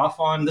signed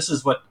off on. This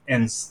is what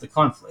ends the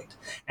conflict.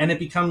 And it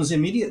becomes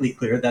immediately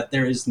clear that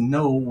there is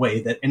no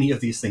way that any of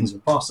these things are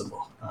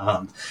possible.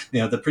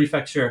 The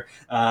prefecture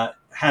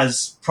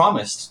has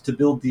promised to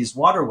build these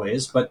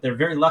waterways, but they're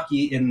very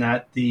lucky in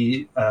that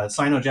the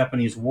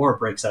Sino-Japanese War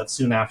breaks out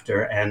soon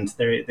after, and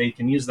they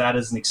can use that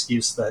as an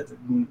excuse that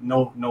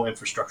no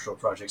infrastructural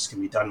projects can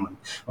be done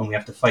when we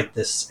have to fight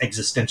this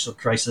existential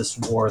crisis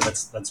war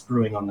that's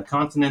brewing on the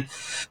continent.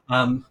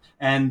 And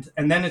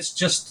then it's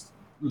just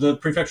the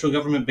prefectural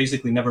government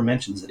basically never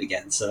mentions it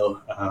again.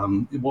 So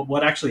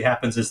what actually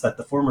happens is that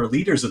the former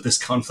leaders of this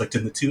conflict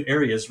in the two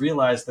areas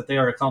realize that they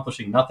are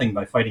accomplishing nothing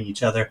by fighting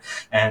each other,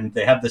 and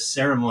they have this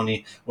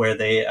ceremony where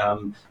they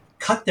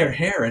cut their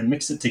hair and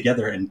mix it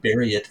together and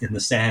bury it in the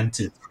sand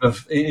to sort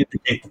of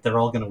indicate that they're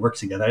all going to work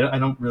together. I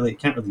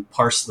can't really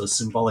parse the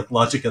symbolic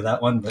logic of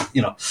that one, but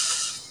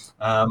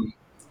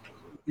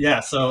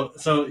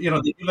so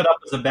they give it up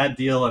as a bad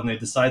deal, and they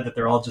decide that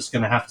they're all just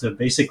going to have to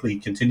basically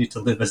continue to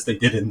live as they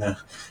did in the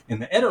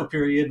Edo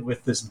period,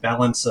 with this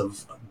balance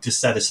of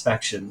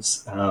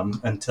dissatisfactions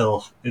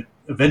until it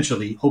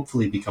eventually,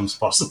 hopefully, becomes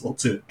possible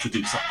to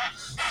do so.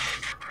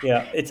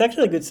 Yeah, it's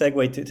actually a good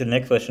segue to the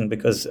next question,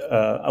 because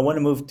I want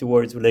to move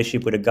towards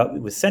relationship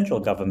with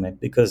central government,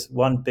 because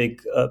one theme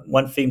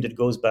that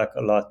goes back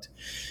a lot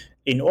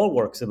in all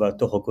works about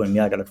Tohoku and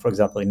Miyagi, like for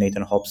example in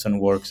Nathan Hobson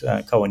works,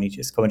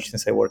 Kawanishi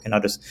Sensei work, and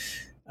others,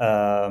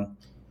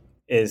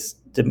 is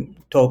the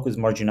Tohoku's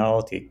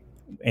marginality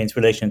in its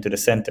relation to the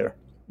center,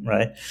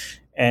 right?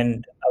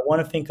 And I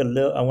want to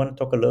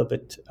talk a little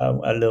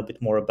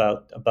bit more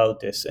about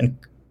this, and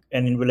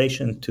in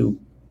relation to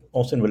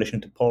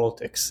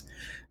politics,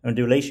 and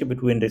the relationship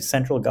between the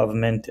central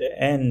government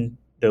and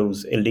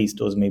those elites,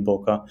 those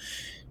Meiboka,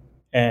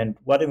 and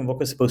what the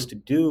Meiboka is supposed to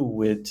do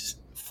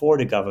for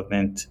the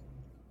government,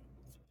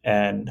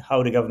 and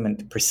how the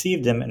government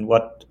perceive them, and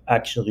how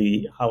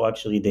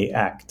actually they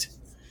act,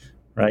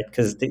 right?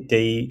 Because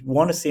they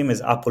want to seem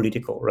as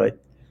apolitical, right?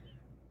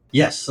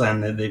 Yes,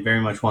 and they very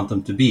much want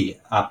them to be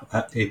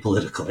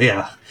apolitical.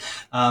 Yeah,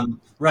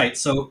 right.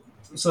 So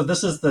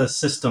this is the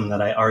system that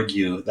I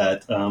argue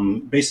that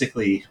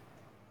basically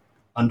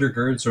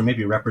undergirds or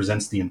maybe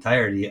represents the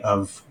entirety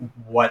of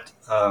what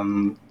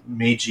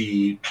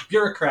Meiji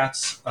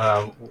bureaucrats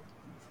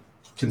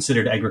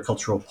considered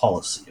agricultural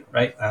policy,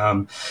 right?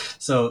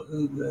 So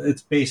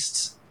it's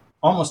based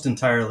almost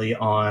entirely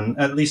on,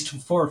 at least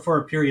for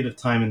a period of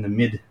time in the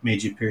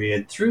mid-Meiji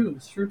period through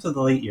to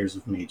the late years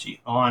of Meiji,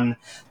 on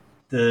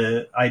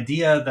the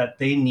idea that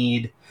they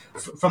need,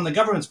 from the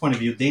government's point of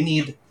view, they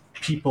need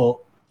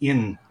people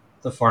in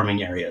the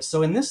farming areas.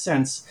 So in this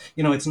sense,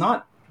 it's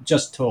not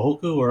just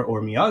Tohoku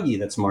or Miyagi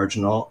that's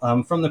marginal.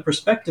 From the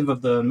perspective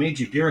of the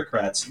Meiji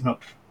bureaucrats,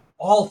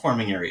 all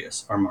farming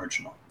areas are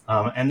marginal.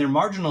 And they're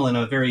marginal in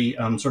a very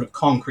sort of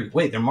concrete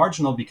way. They're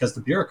marginal because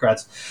the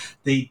bureaucrats,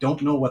 they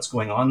don't know what's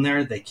going on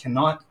there. They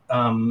cannot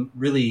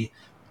really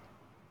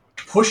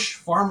push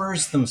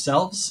farmers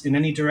themselves in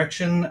any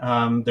direction.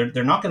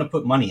 They're not going to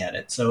put money at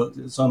it. So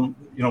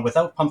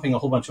without pumping a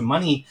whole bunch of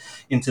money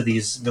into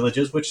these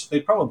villages, which they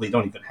probably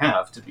don't even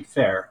have, to be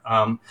fair,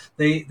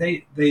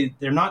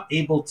 they're not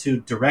able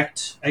to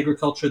direct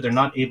agriculture. They're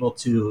not able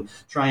to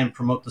try and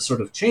promote the sort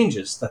of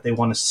changes that they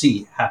want to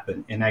see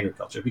happen in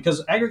agriculture,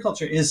 because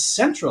agriculture is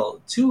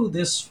central to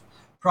this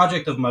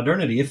project of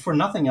modernity, if for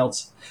nothing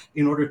else,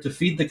 in order to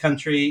feed the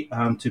country,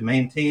 to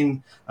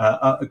maintain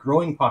a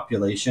growing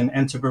population,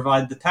 and to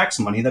provide the tax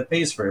money that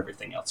pays for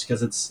everything else.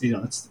 Because it's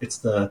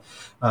the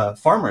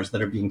farmers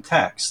that are being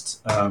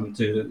taxed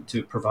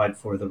to provide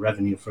for the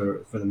revenue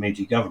for the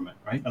Meiji government,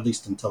 right? At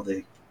least until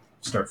they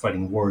start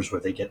fighting wars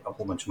where they get a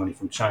whole bunch of money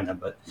from China.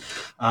 But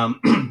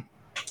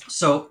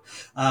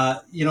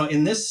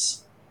in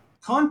this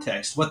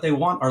context, what they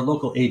want are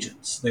local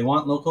agents. They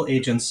want local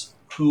agents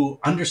who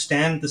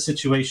understand the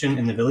situation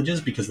in the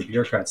villages, because the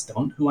bureaucrats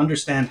don't, who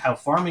understand how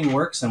farming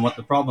works and what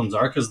the problems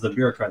are, because the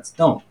bureaucrats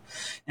don't,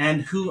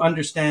 and who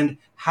understand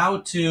how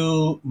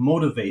to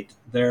motivate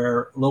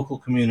their local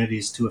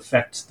communities to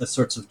effect the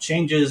sorts of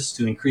changes,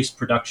 to increase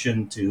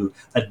production, to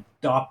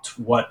adopt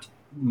what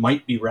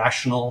might be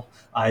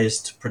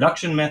rationalized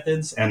production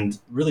methods. And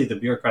really, the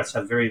bureaucrats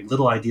have very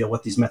little idea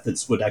what these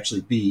methods would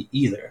actually be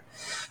either.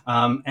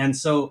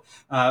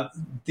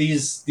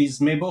 These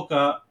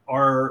Meiboka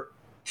are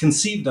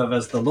conceived of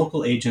as the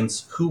local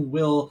agents who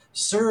will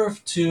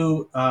serve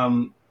to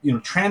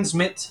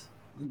transmit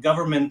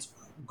government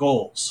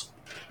goals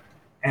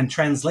and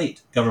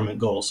translate government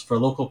goals for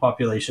local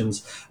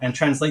populations, and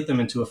translate them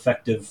into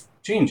effective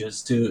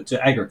changes to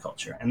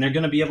agriculture. And they're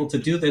going to be able to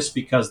do this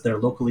because they're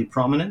locally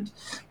prominent.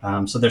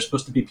 So they're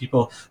supposed to be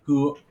people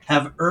who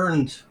have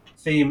earned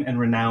fame and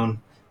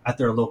renown at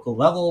their local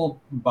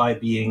level by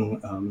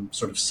being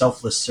sort of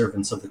selfless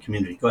servants of the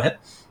community. Go ahead.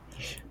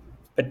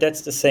 But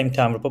that's the same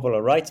time the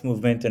popular rights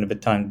movement, and at the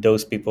time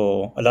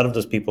a lot of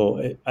those people,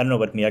 I don't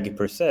know about Miyagi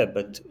per se,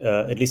 but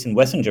at least in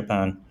Western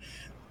Japan,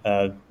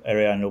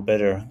 area I know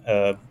better,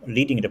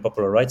 leading the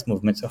popular rights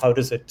movement. So how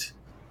does it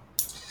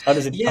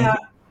Yeah,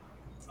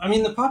 I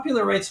mean, the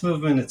popular rights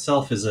movement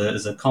itself is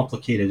a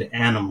complicated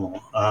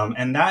animal,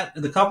 and that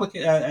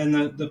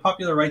the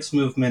popular rights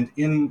movement,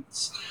 in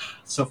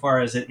so far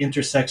as it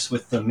intersects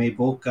with the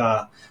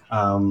Meiboka,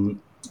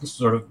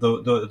 sort of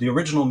the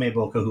original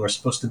Meiboka, who are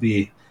supposed to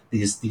be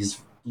these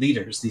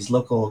leaders, these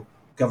locally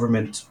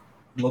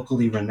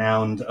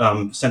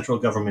renowned central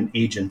government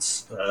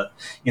agents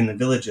in the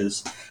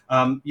villages.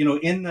 In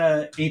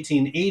the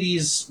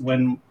 1880s,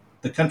 when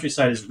the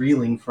countryside is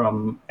reeling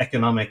from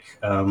economic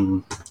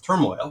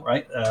turmoil,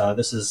 right?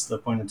 This is the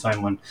point in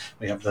time when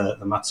we have the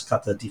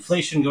Matsukata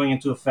deflation going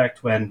into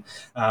effect, when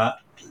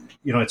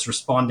it's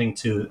responding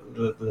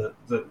to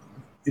the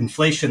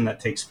inflation that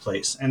takes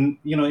place. And,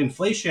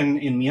 inflation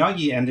in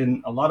Miyagi and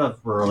in a lot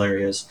of rural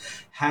areas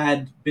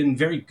had been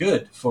very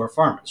good for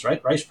farmers,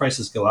 right? Rice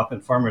prices go up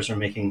and farmers are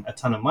making a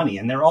ton of money.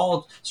 And they're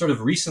all sort of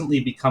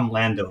recently become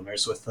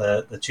landowners with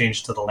the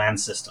change to the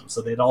land system.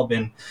 So they'd all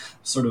been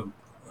sort of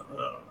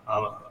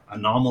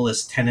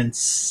anomalous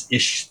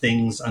tenants-ish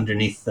things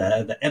underneath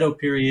the Edo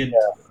period.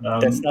 Yeah.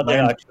 That's not the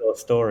actual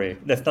story.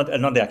 That's not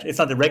it's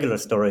not the regular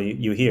story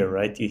you hear,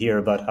 right? You hear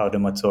about how the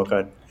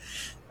Matsuoka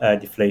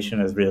deflation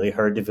has really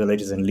hurt the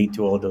villages and lead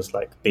to all those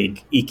like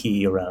big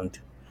iki around.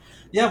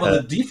 Yeah,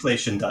 well, the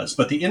deflation does,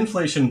 but the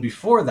inflation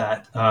before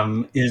that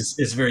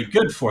is very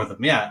good for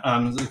them.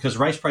 Yeah, because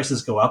rice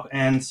prices go up,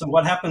 and so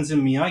what happens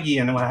in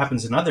Miyagi and what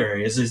happens in other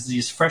areas is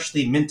these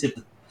freshly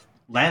minted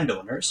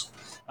landowners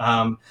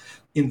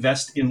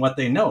invest in what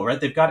they know, right?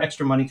 They've got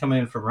extra money coming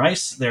in from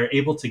rice. They're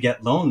able to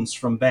get loans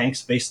from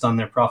banks based on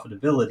their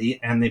profitability,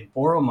 and they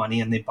borrow money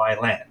and they buy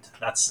land.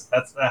 That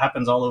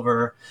happens all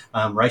over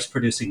rice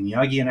producing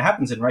Miyagi, and it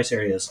happens in rice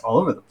areas all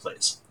over the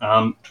place.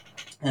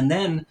 And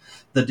then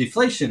the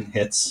deflation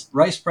hits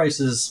rice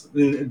prices.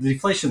 The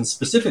deflation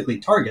specifically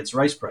targets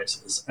rice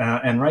prices,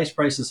 and rice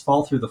prices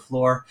fall through the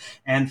floor,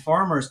 and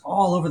farmers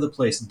all over the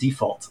place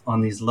default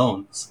on these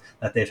loans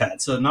that they've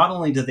had. So not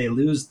only do they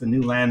lose the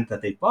new land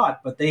that they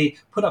bought, but they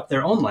put up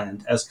their own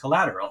land as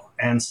collateral.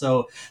 And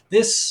so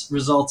this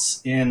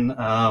results in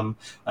a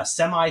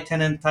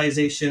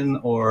semi-tenantization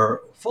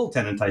or full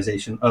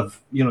tenantization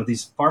of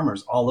these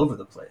farmers all over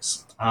the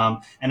place.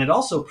 And it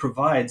also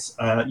provides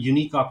a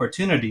unique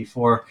opportunity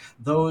for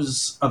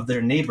those of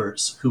their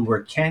neighbors who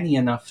were canny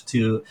enough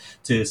to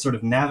sort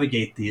of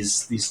navigate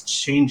these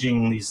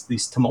changing,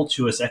 these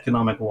tumultuous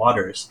economic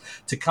waters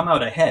to come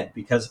out ahead,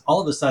 because all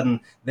of a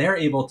sudden they're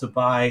able to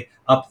buy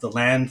up the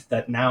land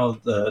that now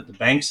the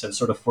banks have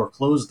sort of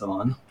foreclosed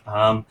on.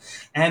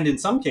 And in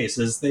some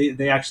cases,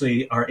 they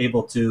actually are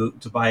able to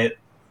buy it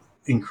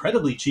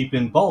incredibly cheap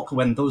in bulk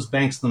when those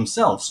banks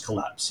themselves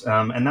collapse.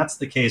 And that's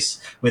the case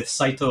with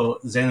Saito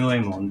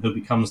Zenuemon, who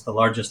becomes the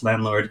largest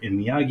landlord in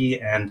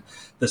Miyagi and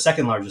the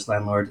second largest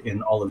landlord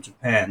in all of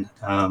Japan,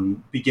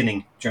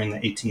 beginning during the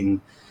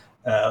late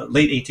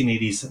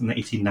 1880s and the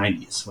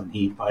 1890s, when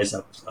he buys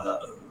up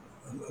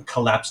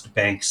collapsed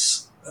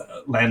banks'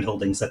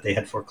 landholdings that they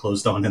had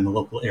foreclosed on in the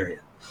local area.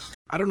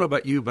 I don't know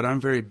about you, but I'm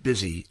very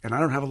busy and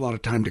I don't have a lot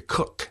of time to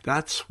cook.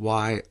 That's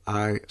why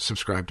I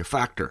subscribe to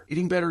Factor.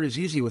 Eating better is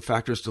easy with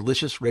Factor's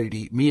delicious,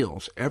 ready-to-eat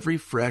meals. Every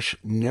fresh,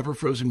 never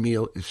frozen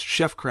meal is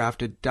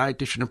chef-crafted,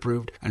 dietitian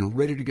approved, and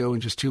ready to go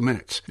in just 2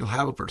 minutes. You'll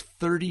have over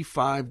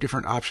 35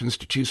 different options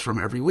to choose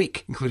from every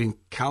week, including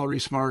Calorie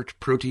Smart,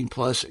 Protein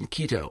Plus, and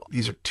Keto.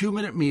 These are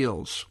 2-minute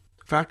meals.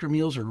 Factor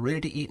meals are ready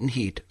to eat and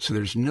heat, so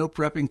there's no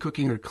prepping,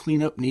 cooking, or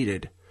cleanup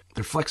needed.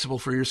 They're flexible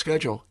for your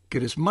schedule.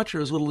 Get as much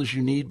or as little as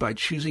you need by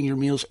choosing your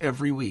meals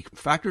every week.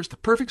 Factor's the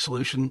perfect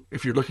solution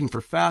if you're looking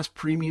for fast,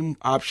 premium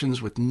options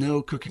with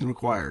no cooking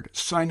required.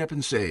 Sign up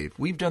and save.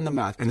 We've done the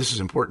math, and this is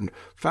important.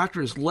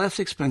 Factor is less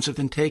expensive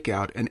than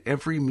takeout, and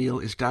every meal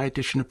is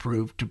dietitian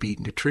approved to be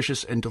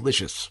nutritious and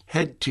delicious.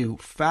 Head to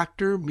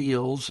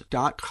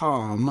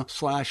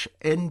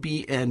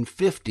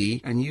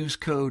factormeals.com/NBN50 and use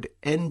code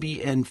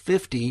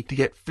NBN50 to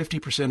get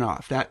 50%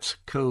 off. That's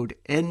code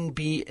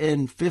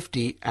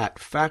NBN50 at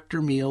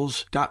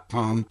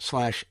factormeals.com/NBN50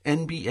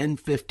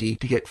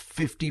 to get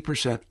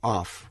 50%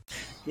 off.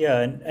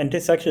 Yeah, and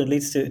this actually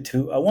leads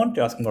to I want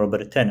to ask more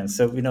about the tenants.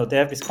 So, they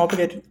have this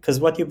complicated,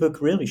 because what your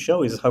book really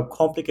shows is how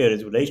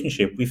complicated the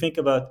relationship. We think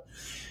about,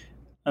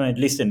 at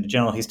least in the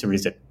general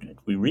histories that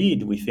we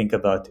read, we think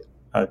about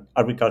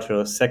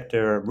agricultural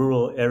sector,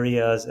 rural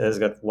areas as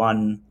got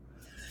one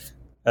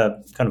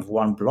kind of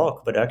one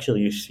block, but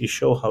actually you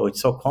show how it's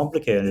so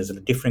complicated. There's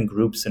different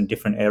groups and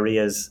different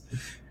areas,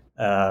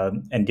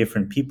 and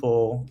different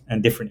people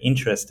and different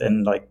interests.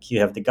 And like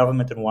you have the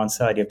government on one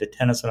side, you have the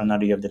tenants on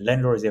another, you have the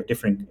landlords, you have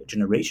different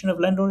generation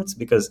of landlords,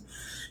 because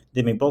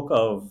the Meiboka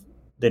of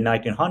the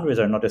 1900s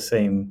are not the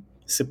same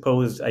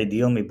supposed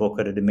ideal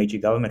Meiboka that the Meiji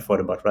government thought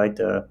about, right?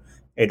 The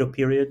Edo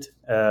period.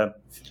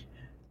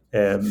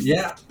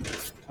 Yeah,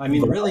 I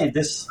mean, really,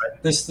 this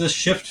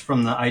shift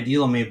from the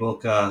ideal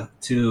Meiboka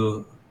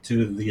to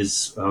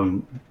these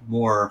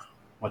more,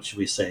 what should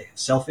we say,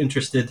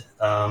 self-interested,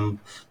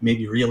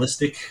 maybe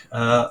realistic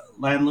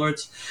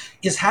landlords,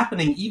 is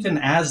happening even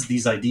as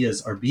these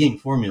ideas are being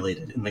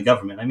formulated in the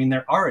government. I mean,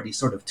 they're already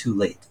sort of too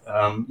late.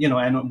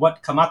 And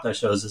what Kamata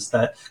shows is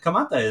that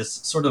Kamata is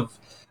sort of,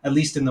 at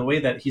least in the way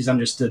that he's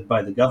understood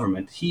by the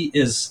government, he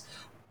is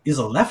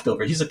a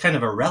leftover. He's a kind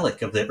of a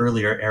relic of the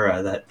earlier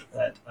era that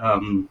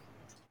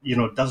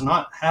does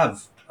not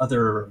have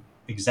other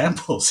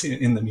examples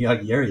in the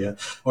Miyagi area,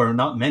 or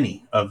not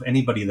many, of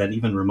anybody that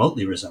even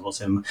remotely resembles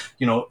him.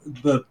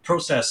 The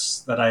process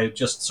that I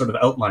just sort of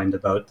outlined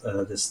about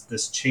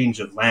this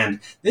change of land,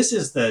 this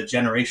is the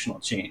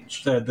generational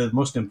change, the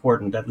most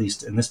important, at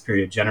least in this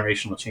period,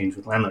 generational change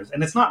with landlords.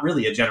 And it's not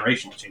really a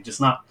generational change. It's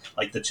not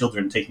like the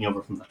children taking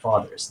over from the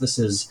fathers. This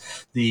is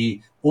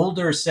the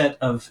older set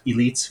of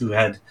elites who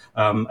had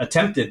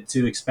attempted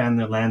to expand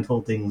their land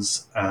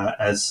holdings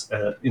as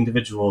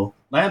individual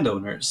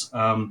landowners.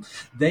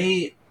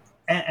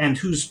 And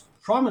whose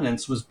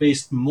prominence was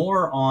based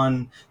more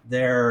on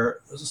their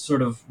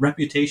sort of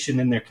reputation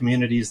in their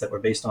communities, that were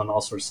based on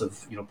all sorts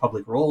of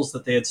public roles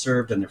that they had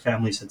served and their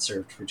families had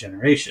served for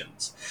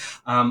generations.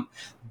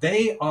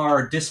 They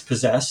are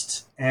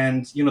dispossessed,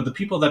 and the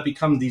people that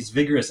become these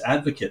vigorous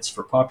advocates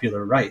for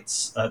popular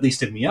rights, at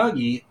least in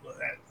Miyagi.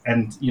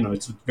 And,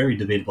 it's very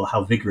debatable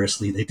how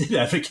vigorously they did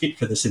advocate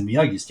for this in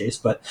Miyagi's case,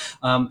 but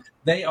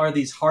they are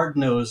these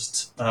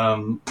hard-nosed,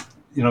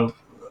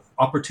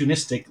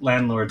 opportunistic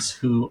landlords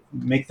who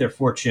make their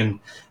fortune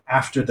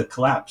after the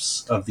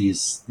collapse of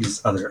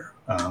these other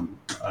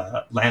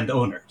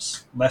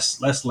landowners,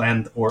 less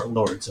land or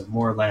lords and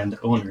more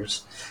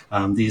landowners.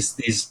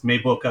 These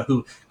Meiboka,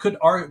 who could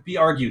be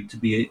argued to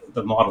be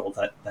the model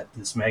that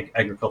this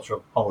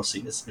agricultural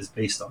policy is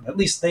based on. At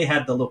least they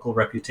had the local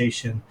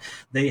reputation.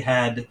 They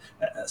had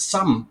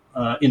some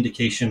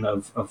indication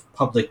of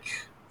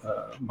public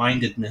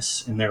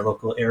mindedness in their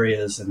local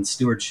areas and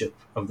stewardship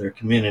of their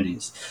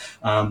communities.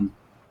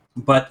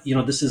 But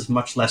this is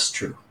much less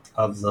true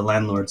of the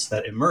landlords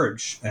that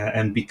emerge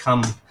and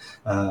become,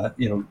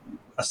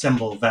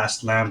 assemble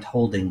vast land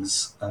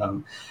holdings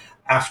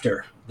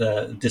after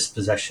the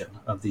dispossession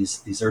of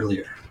these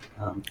earlier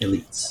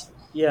elites.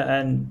 Yeah,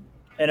 and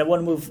I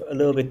want to move a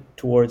little bit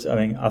towards,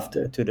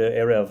 after to the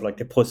era of like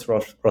the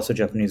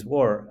post-Russo-Japanese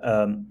War.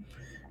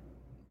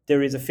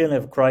 There is a feeling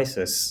of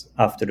crisis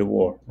after the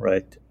war,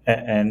 right?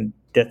 And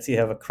that you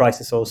have a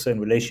crisis also in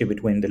relationship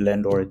between the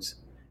landlords.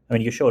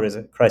 You show there's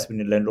a crisis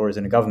between the landlords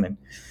and the government.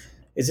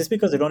 Is this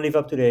because they don't live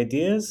up to the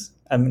ideas?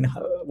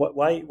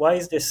 Why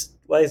is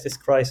this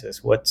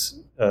crisis? What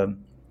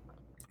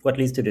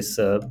leads to this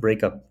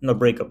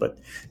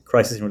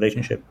crisis in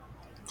relationship?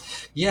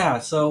 Yeah,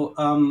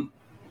 so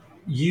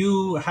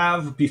you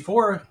have,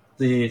 before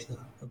the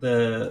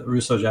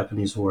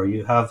Russo-Japanese War,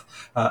 you have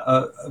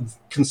a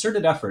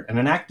concerted effort and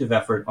an active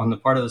effort on the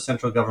part of the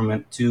central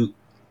government to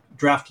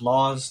draft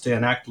laws, to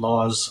enact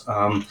laws,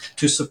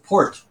 to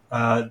support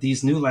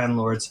these new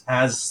landlords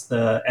as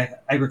the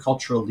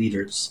agricultural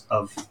leaders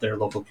of their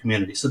local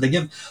community. So they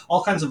give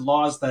all kinds of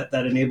laws that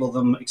enable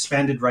them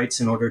expanded rights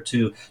in order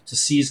to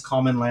seize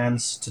common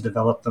lands, to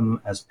develop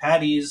them as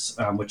paddies,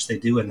 which they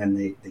do, and then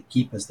they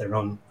keep as their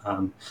own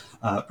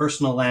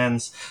personal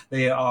lands.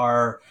 They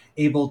are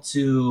able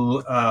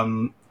to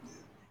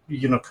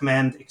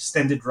command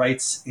extended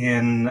rights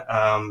in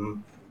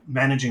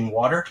managing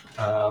water.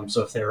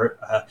 So if they're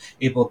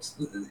able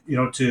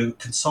to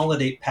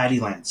consolidate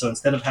paddy land. So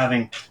instead of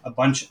having a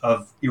bunch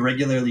of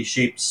irregularly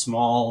shaped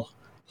small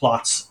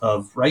plots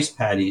of rice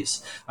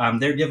paddies,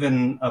 they're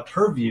given a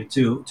purview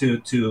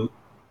to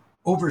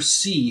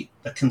oversee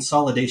the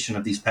consolidation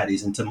of these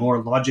paddies into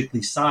more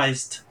logically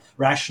sized,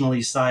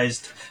 rationally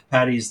sized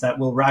paddies that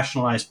will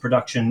rationalize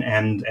production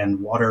and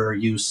water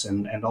use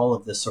and all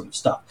of this sort of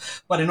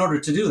stuff. But in order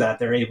to do that,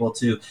 they're able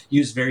to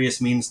use various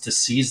means to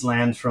seize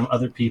land from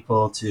other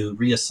people, to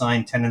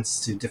reassign tenants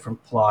to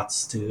different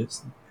plots, to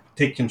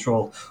take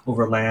control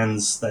over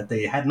lands that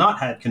they had not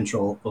had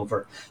control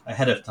over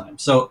ahead of time.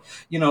 So,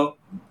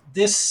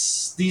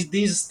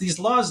 these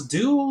laws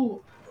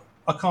do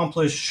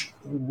accomplish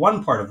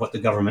one part of what the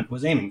government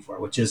was aiming for,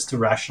 which is to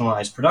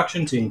rationalize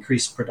production, to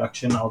increase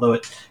production, although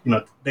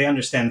they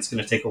understand it's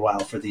going to take a while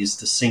for these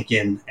to sink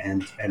in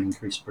and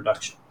increase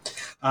production.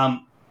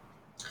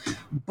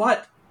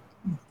 But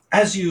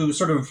as you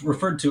sort of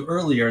referred to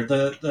earlier,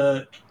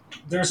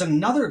 there's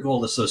another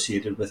goal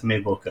associated with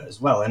Meiboka as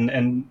well,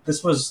 and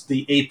this was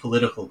the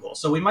apolitical goal.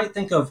 So we might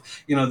think of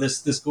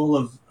this goal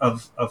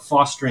of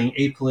fostering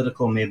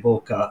apolitical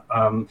Meiboka.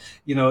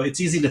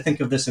 It's easy to think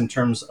of this in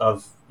terms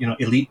of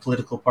elite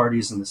political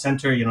parties in the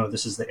center.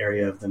 This is the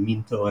area of the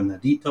Minto and the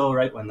Dito,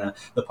 right? When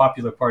the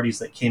popular parties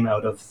that came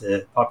out of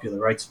the popular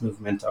rights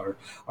movement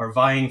are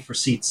vying for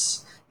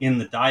seats in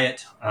the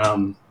Diet,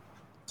 and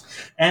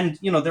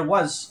there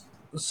was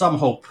some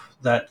hope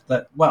that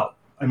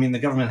the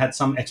government had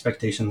some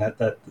expectation that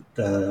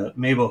the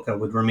Meiboka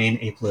would remain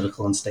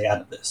apolitical and stay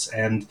out of this.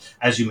 And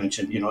as you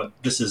mentioned,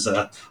 this is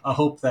a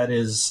hope that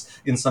is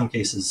in some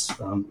cases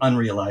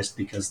unrealized,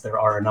 because there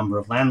are a number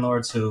of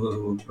landlords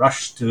who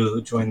rush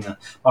to join the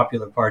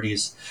popular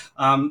parties.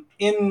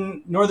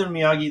 In northern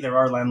Miyagi, there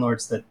are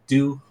landlords that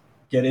do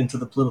get into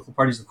the political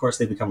parties. Of course,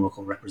 they become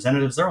local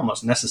representatives. They're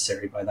almost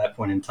necessary by that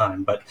point in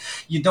time. But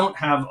you don't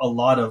have a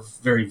lot of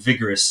very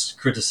vigorous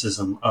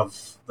criticism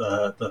of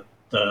the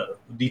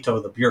veto,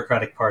 the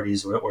bureaucratic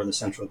parties, or the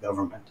central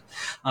government.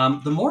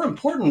 The more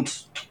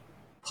important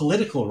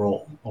political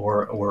role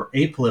or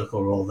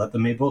apolitical role that the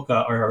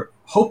Meiboka are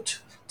hoped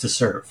to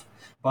serve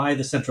by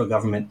the central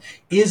government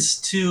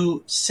is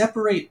to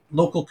separate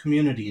local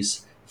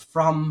communities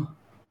from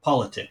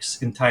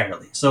politics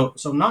entirely. So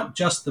not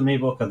just the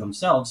Meiboka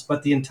themselves,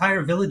 but the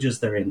entire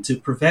villages they're in, to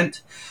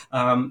prevent,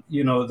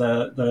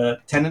 the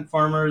tenant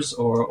farmers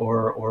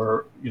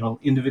or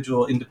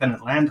individual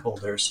independent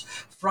landholders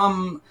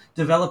from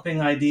developing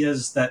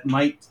ideas that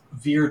might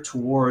veer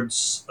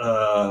towards,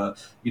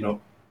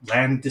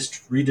 land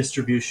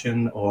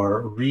redistribution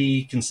or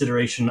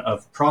reconsideration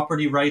of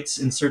property rights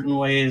in certain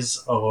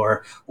ways,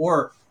 or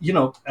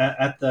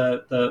at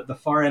the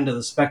far end of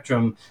the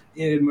spectrum,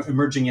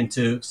 emerging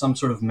into some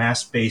sort of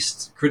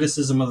mass-based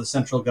criticism of the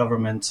central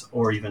government,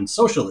 or even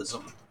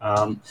socialism.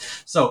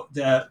 So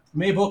the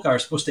Meiboka are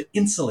supposed to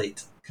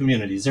insulate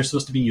communities. They're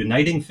supposed to be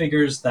uniting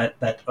figures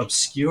that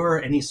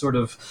obscure any sort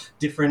of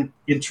different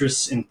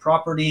interests in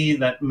property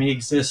that may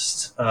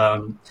exist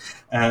in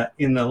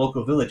the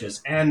local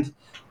villages. And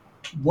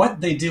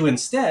what they do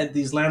instead,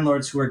 these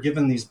landlords who are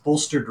given these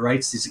bolstered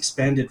rights, these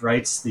expanded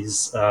rights,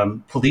 these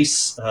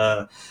police,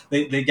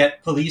 they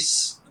get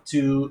police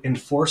to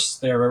enforce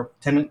their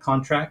tenant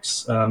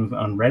contracts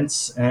on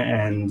rents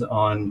and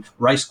on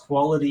rice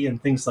quality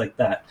and things like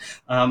that.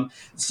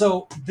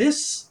 So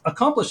this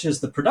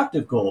accomplishes the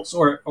productive goals,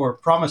 or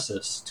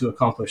promises to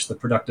accomplish the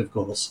productive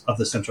goals of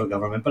the central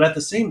government. But at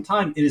the same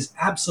time, it is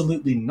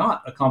absolutely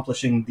not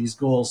accomplishing these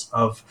goals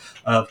of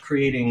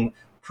creating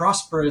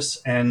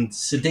prosperous and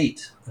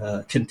sedate,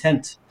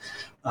 content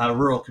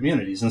rural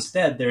communities.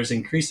 Instead, there's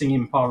increasing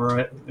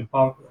impoverishment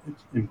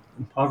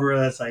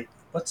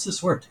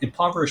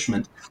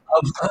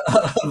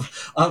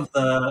of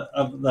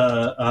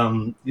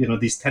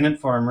these tenant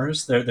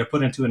farmers. They're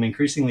put into an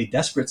increasingly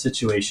desperate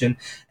situation,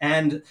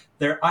 and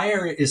their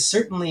ire is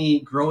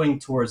certainly growing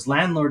towards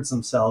landlords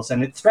themselves,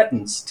 and it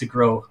threatens to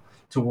grow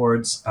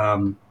towards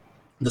the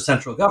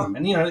central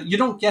government. You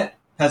don't get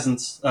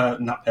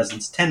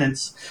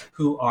tenants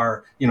who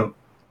are,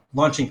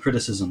 launching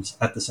criticisms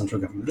at the central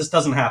government. This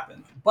doesn't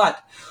happen.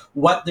 But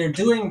what they're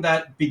doing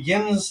that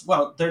begins,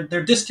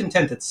 their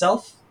discontent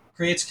itself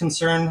creates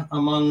concern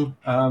among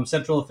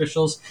central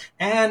officials.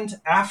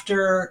 And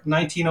after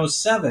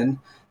 1907,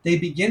 they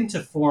begin to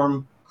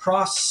form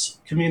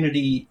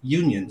cross-community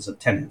unions of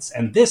tenants.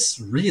 And this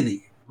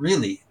really,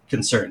 really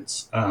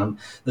concerns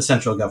the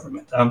central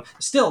government.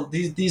 Still,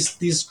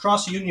 these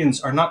cross unions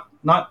are not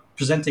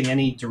presenting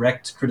any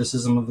direct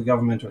criticism of the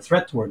government or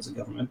threat towards the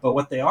government, but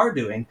what they are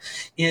doing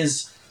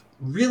is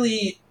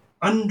really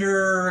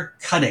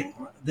undercutting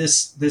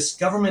this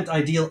government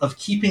ideal of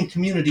keeping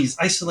communities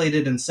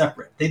isolated and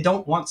separate. They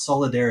don't want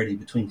solidarity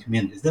between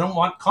communities. They don't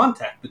want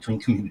contact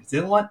between communities. They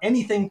don't want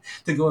anything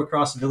to go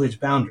across village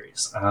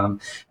boundaries.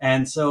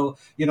 And so,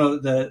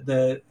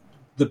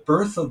 the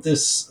birth of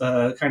this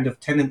kind of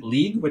tenant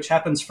league, which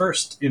happens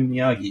first in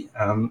Miyagi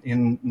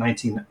in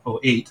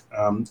 1908,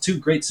 to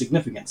great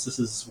significance. This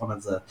is one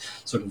of the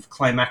sort of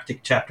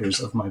climactic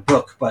chapters of my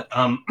book. But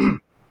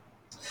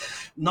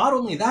not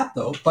only that,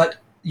 though, but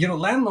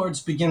landlords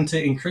begin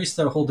to increase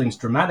their holdings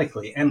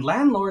dramatically, and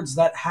landlords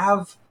that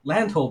have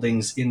land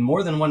holdings in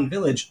more than one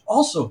village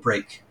also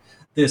break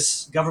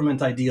this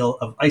government ideal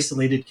of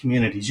isolated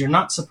communities. You're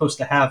not supposed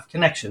to have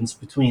connections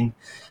between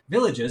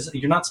villages.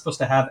 You're not supposed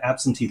to have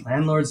absentee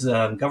landlords.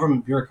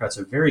 Government bureaucrats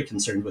are very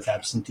concerned with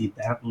absentee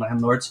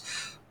landlords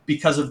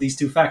because of these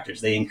two factors.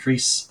 They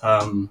increase,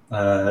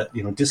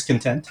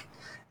 discontent,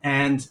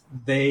 and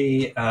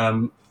they,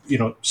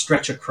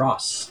 stretch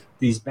across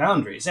these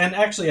boundaries. And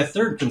actually a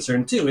third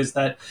concern too is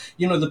that,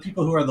 the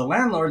people who are the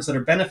landlords that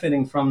are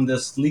benefiting from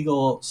this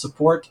legal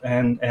support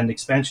and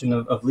expansion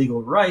of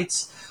legal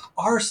rights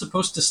are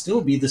supposed to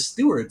still be the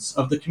stewards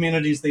of the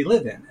communities they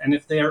live in. And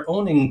if they are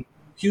owning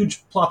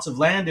huge plots of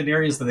land in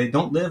areas that they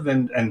don't live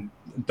and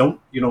don't,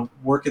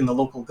 work in the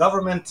local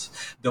government,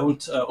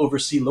 don't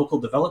oversee local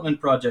development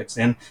projects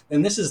in,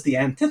 then this is the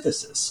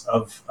antithesis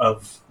of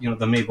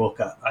the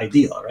Meiboka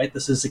ideal, right?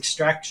 This is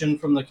extraction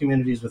from the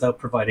communities without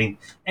providing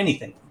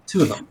anything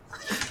to them.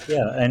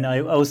 Yeah, and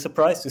I was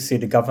surprised to see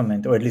the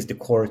government, or at least the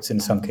courts in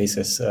some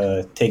cases,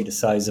 take the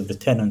size of the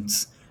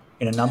tenants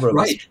in a number of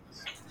right.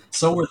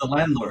 so were the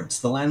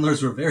landlords. The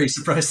landlords were very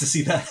surprised to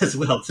see that as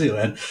well too.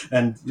 And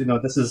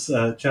this is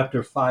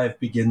chapter 5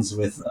 begins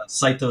with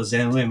Saito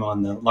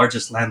Zenuemon, the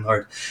largest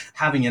landlord,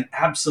 having an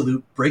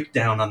absolute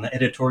breakdown on the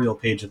editorial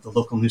page of the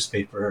local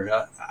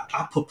newspaper,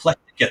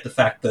 apoplectic at the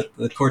fact that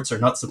the courts are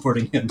not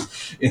supporting him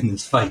in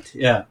this fight.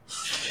 Yeah.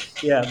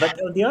 Yeah,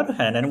 but on the other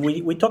hand, and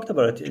we talked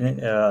about it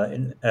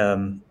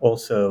in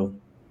also.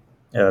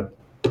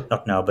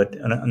 Not now, but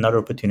another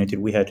opportunity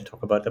we had to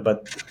talk about it.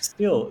 But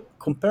still,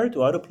 compared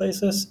to other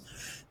places,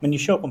 when you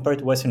show compared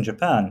to Western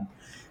Japan,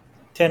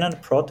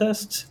 tenant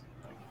protests,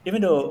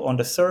 even though on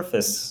the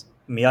surface,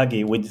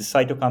 Miyagi, with the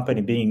Saito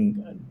company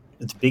being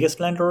the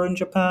biggest landlord in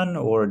Japan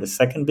or the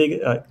second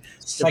biggest,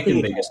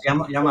 biggest.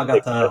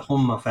 Yamagata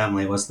Honma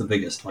family was the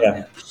biggest one.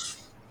 Yeah.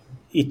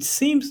 It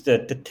seems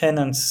that the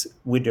tenants,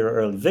 with their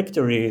early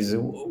victories,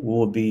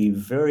 will be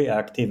very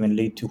active and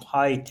lead to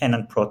high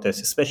tenant protests,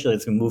 especially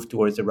as we move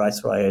towards the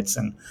rice riots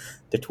and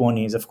the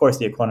 20s. Of course,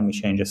 the economy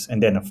changes,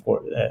 and then, of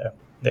course,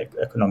 the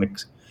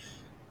economic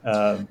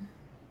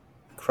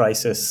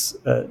crisis,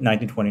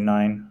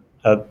 1929.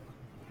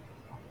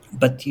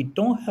 But you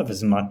don't have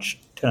as much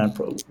tenant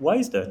protests. Why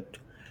is that?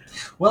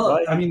 Well,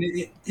 I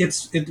mean,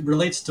 it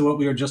relates to what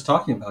we were just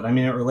talking about. I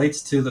mean, it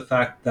relates to the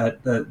fact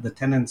that the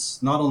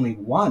tenants not only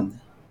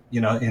won,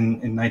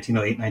 in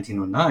 1908,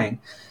 1909,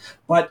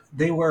 but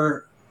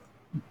the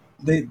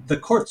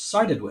courts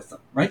sided with them,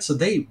 right? So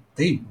they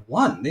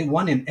won. They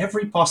won in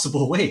every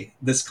possible way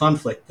this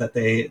conflict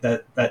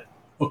that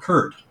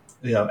occurred,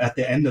 at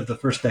the end of the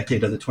first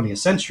decade of the 20th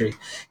century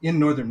in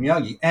northern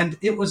Miyagi, and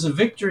it was a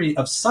victory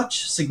of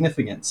such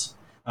significance.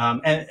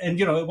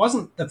 And it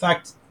wasn't the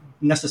fact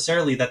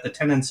necessarily that the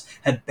tenants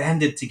had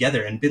banded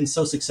together and been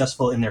so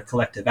successful in their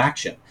collective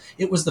action.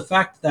 It was the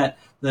fact that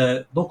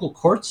the local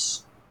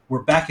courts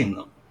were backing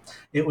them.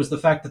 It was the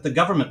fact that the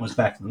government was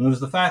backing them. It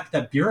was the fact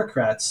that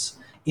bureaucrats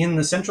in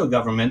the central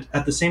government,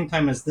 at the same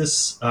time as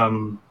this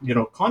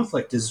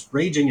conflict is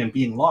raging and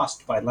being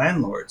lost by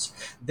landlords,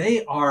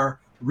 they are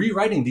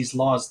rewriting these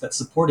laws that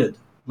supported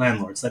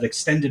landlords, that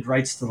extended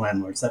rights to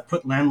landlords, that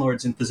put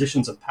landlords in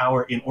positions of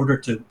power in order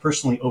to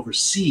personally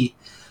oversee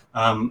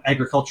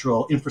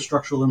agricultural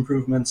infrastructural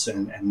improvements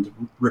and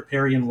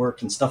riparian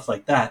work and stuff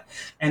like that,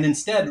 and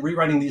instead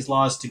rewriting these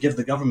laws to give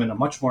the government a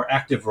much more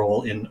active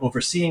role in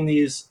overseeing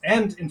these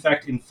and, in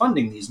fact, in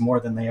funding these more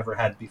than they ever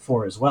had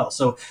before as well.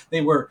 So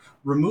they were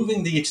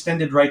removing the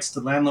extended rights to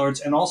landlords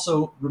and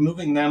also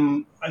removing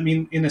them. I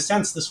mean, in a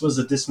sense, this was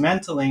a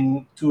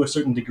dismantling to a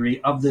certain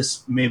degree of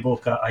this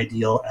Meiboka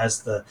ideal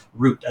as the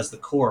root, as the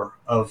core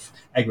of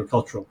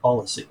agricultural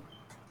policy,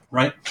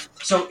 right?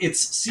 So it's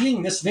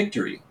seeing this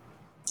victory.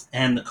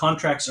 And the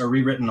contracts are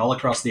rewritten all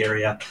across the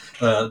area.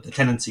 The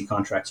tenancy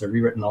contracts are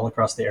rewritten all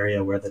across the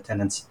area where the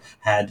tenants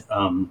had,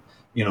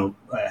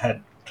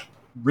 had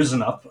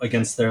risen up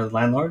against their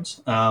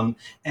landlords,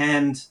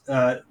 and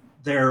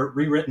they're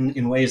rewritten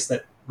in ways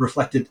that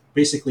reflected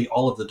basically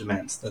all of the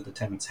demands that the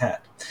tenants had.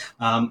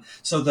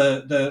 So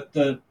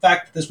the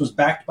fact that this was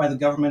backed by the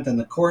government and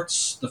the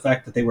courts, the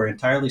fact that they were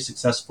entirely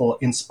successful,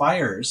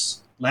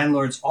 inspires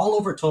landlords all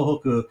over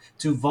Tohoku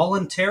to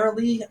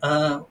voluntarily,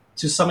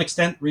 to some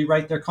extent,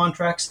 rewrite their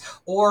contracts,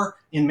 or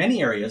in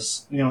many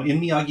areas, in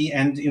Miyagi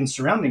and in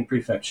surrounding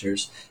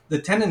prefectures, the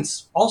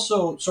tenants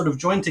also sort of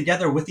join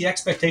together with the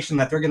expectation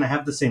that they're going to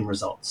have the same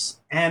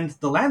results. And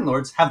the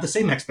landlords have the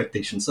same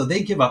expectation, so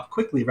they give up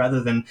quickly rather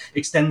than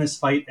extend this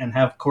fight and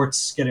have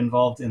courts get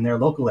involved in their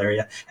local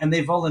area. And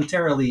they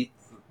voluntarily,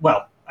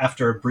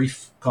 after a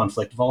brief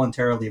conflict,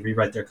 voluntarily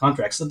rewrite their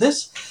contracts. So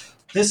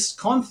this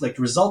conflict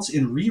results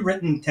in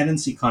rewritten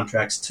tenancy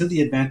contracts to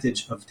the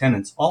advantage of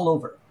tenants all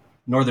over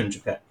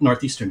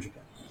northeastern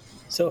Japan.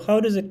 So how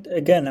does it,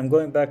 again, I'm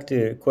going back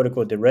to quote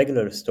unquote the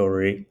regular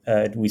story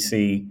we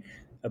see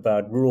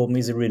about rural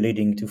misery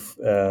leading to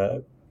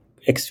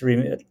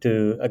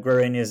to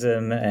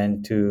agrarianism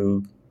and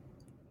to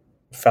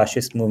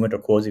fascist movement or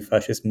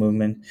quasi-fascist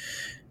movement.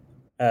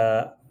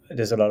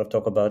 There's a lot of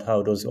talk about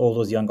how all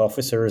those young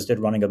officers that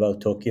running about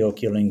Tokyo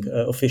killing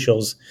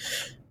officials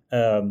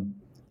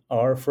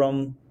are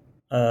from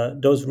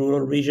those rural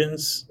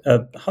regions.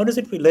 How does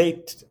it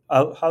relate?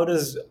 How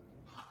does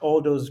all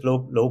those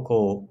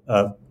local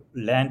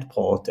land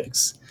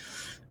politics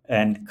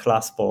and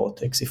class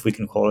politics, if we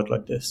can call it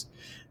like this,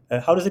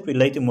 how does it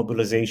relate to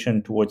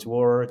mobilization towards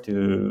war,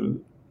 to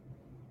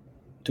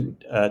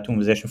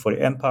mobilization for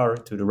the empire,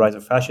 to the rise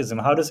of fascism?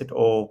 How does it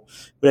all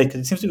relate? Because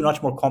it seems to be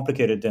much more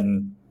complicated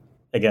than,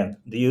 again,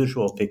 the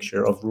usual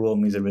picture of rural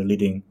misery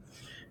leading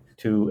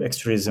to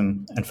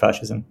extremism and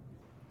fascism.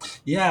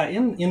 Yeah,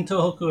 in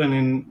Tohoku and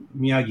in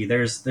Miyagi,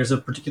 there's a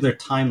particular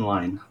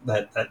timeline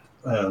that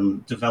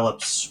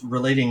develops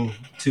relating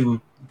to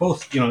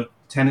both,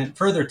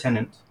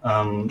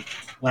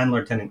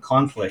 landlord-tenant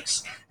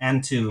conflicts,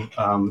 and to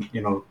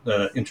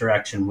the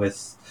interaction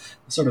with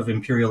sort of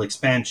imperial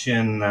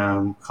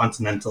expansion,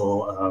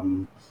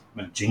 continental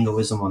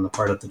jingoism on the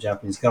part of the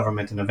Japanese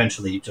government, and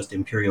eventually just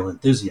imperial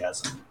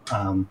enthusiasm,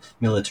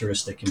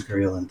 militaristic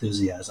imperial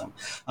enthusiasm.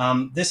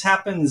 This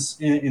happens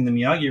in the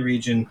Miyagi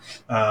region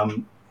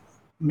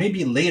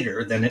maybe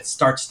later than it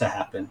starts to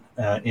happen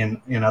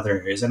in other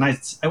areas. And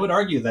I would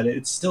argue that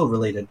it's still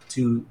related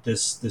to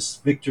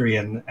this victory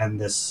and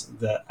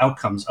the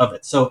outcomes of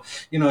it. So,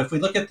 if we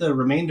look at the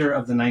remainder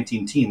of the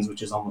 19 teens,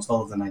 which is almost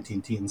all of the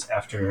 19 teens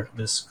after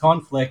this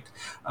conflict,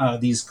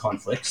 these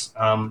conflicts,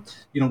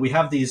 we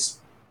have these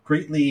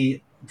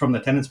greatly, from the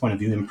tenant's point of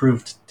view,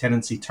 improved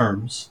tenancy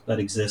terms that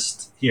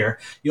exist here.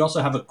 You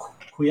also have a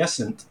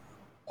quiescent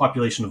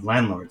population of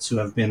landlords who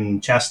have been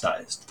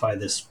chastised by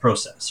this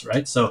process,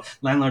 right? So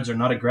landlords are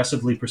not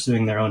aggressively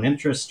pursuing their own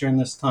interests during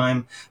this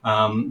time.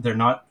 They're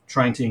not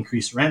trying to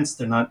increase rents.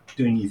 They're not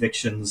doing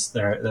evictions.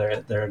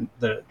 They're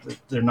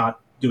not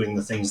doing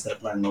the things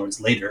that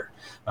landlords later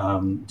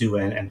do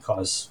and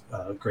cause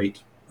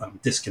great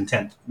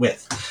discontent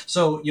with.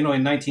 So, in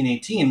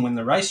 1918, when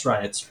the rice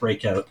riots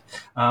break out,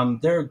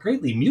 they're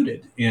greatly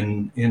muted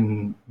in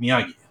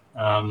Miyagi.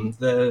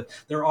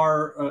 There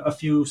are a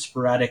few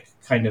sporadic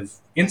kind of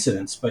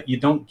incidents, but you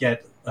don't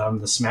get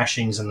the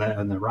smashings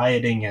and the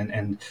rioting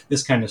and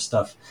this kind of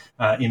stuff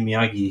in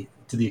Miyagi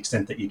to the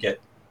extent that you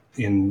get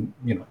in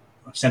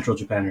central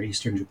Japan or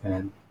eastern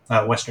Japan,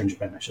 western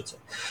Japan, I should say.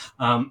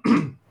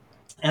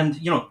 And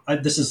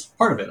this is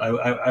part of it,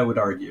 I would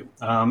argue.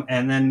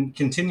 And then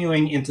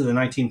continuing into the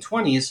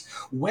 1920s,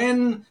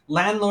 when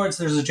landlords,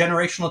 there's a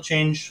generational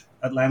change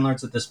at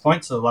landlords at this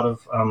point. So a lot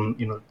of,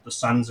 the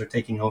sons are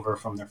taking over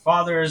from their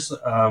fathers,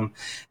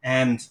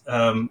 and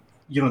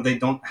they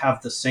don't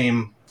have the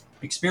same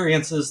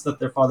experiences that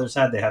their fathers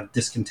had. They have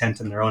discontent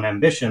in their own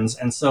ambitions.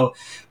 And so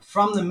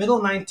from the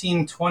middle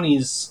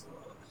 1920s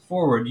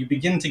forward, you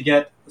begin to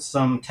get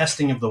some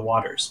testing of the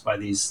waters by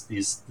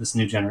this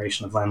new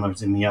generation of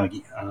landlords in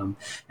Miyagi.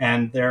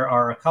 And there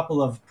are a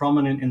couple of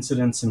prominent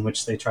incidents in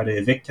which they try to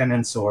evict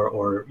tenants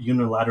or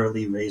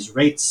unilaterally raise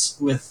rates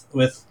with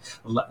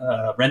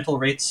rental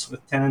rates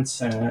with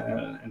tenants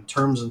and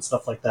terms and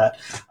stuff like that.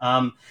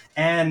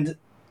 And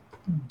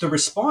the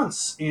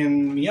response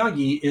in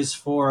Miyagi is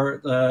for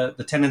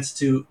the tenants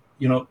to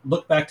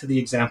look back to the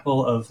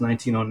example of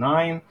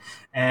 1909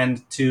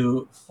 and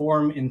to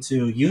form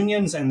into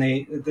unions, and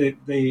they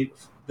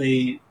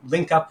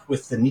link up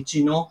with the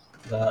Nichino,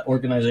 the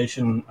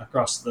organization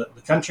across the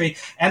country,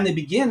 and they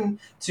begin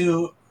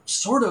to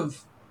sort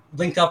of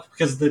link up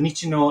because the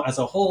Nichino as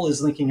a whole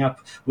is linking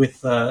up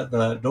with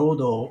the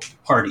Dodo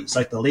parties,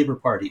 like the labor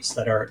parties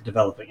that are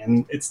developing.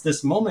 And it's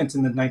this moment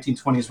in the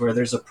 1920s where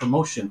there's a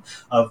promotion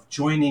of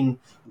joining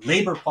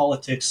labor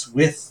politics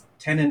with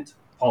tenant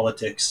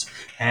politics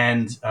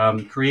and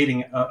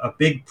creating a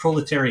big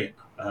proletarian,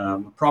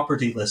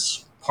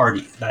 propertyless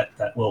party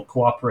that will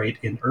cooperate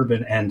in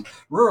urban and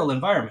rural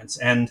environments.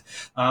 And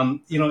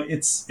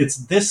it's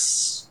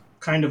this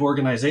kind of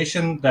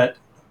organization that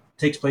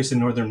takes place in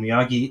northern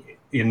Miyagi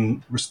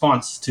in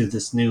response to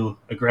this new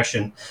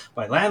aggression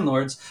by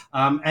landlords.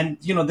 And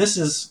this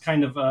is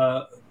kind of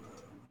a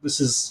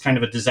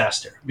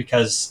disaster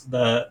because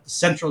the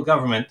central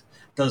government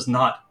does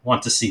not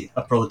want to see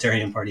a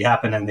proletarian party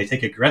happen, and they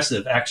take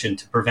aggressive action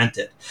to prevent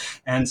it.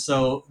 And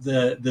so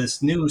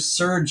this new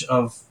surge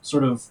of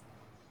sort of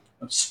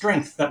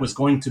strength that was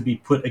going to be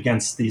put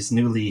against these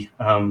newly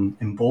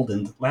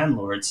emboldened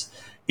landlords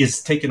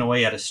is taken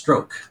away at a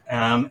stroke.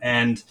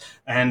 And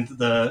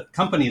the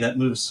company that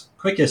moves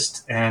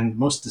quickest and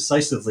most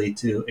decisively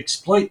to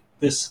exploit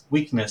this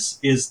weakness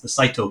is the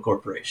Saito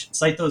Corporation.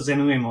 Saito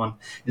Zenuemon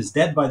is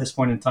dead by this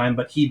point in time,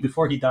 but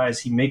before he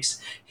dies, he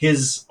makes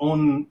his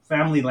own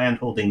family land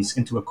holdings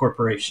into a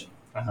corporation.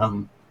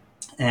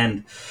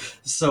 And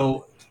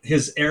so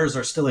his heirs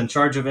are still in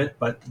charge of it,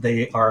 but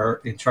they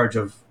are in charge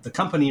of the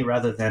company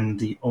rather than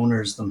the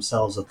owners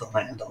themselves of the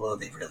land, although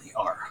they really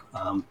are.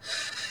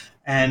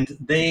 And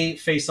they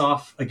face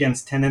off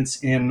against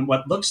tenants in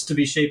what looks to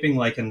be shaping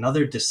like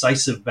another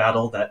decisive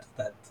battle that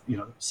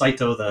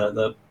Saito,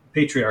 the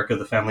patriarch of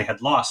the family,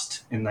 had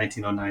lost in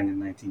 1909 and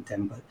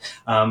 1910.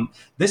 But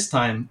this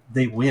time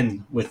they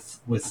win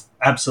with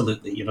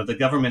absolutely. The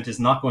government is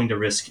not going to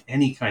risk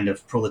any kind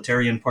of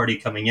proletarian party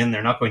coming in.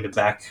 They're not going to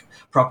back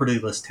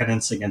propertyless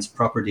tenants against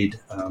propertied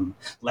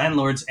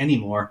landlords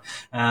anymore.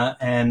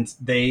 And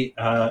they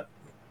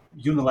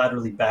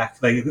unilaterally back,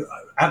 they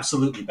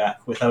absolutely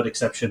back, without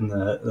exception,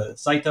 the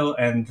Saito,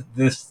 and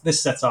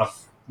this sets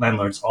off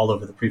landlords all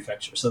over the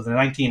prefecture. So the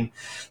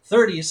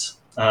 1930s,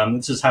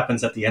 this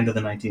happens at the end of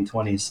the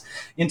 1920s,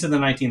 into the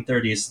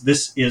 1930s,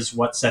 this is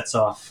what sets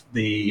off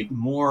the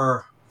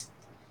more,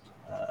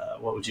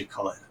 what would you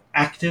call it,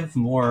 active,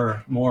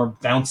 more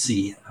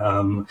bouncy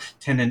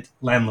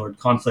tenant-landlord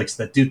conflicts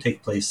that do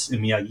take place in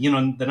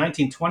Miyagi. The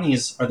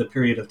 1920s are the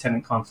period of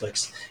tenant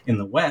conflicts in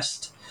the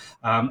West.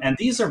 And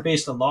these are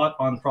based a lot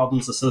on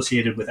problems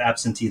associated with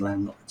absentee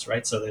landlords,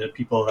 right? So that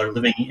people are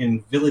living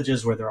in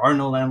villages where there are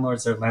no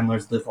landlords. Their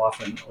landlords live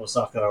off in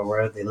Osaka or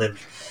wherever they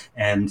live.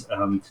 And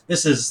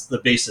this is the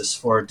basis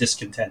for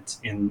discontent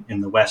in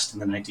the West in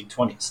the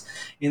 1920s.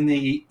 In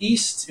the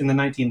East, in the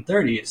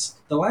 1930s,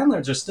 the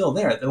landlords are still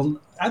there.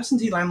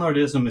 absentee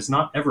landlordism is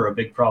not ever a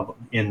big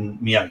problem in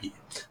Miyagi.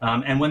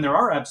 And when there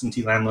are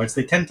absentee landlords,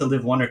 they tend to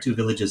live 1 or 2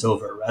 villages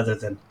over rather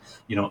than,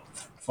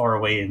 far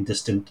away in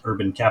distant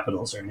urban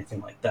capitals or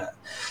anything like that.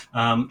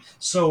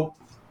 So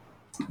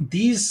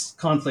these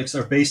conflicts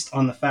are based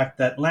on the fact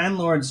that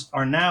landlords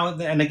are now,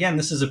 and again,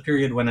 this is a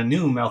period when a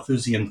new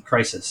Malthusian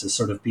crisis is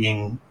sort of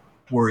being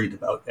worried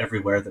about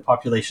everywhere. The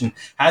population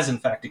has in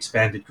fact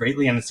expanded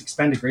greatly, and it's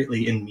expanded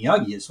greatly in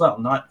Miyagi as well,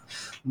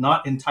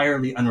 not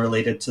entirely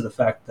unrelated to the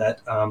fact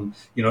that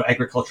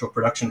agricultural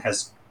production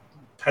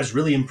has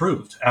really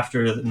improved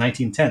after the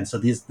 1910. So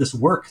this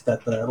work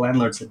that the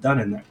landlords had done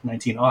in the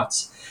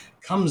 1900s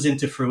comes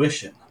into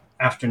fruition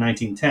after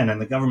 1910, and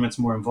the government's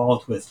more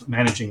involved with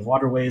managing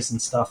waterways and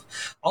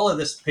stuff. All of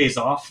this pays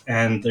off,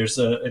 and there's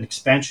an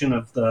expansion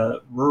of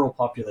the rural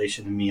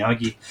population in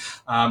Miyagi,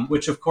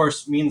 which of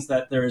course means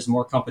that there is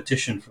more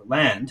competition for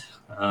land,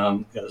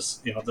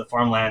 because the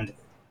farmland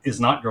is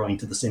not growing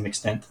to the same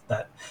extent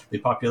that the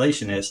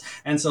population is.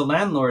 And so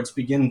landlords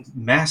begin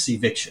mass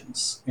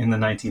evictions in the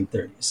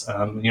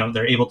 1930s.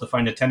 They're able to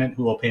find a tenant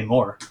who will pay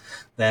more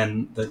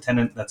than the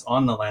tenant that's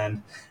on the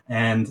land.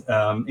 And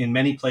in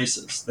many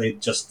places, they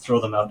just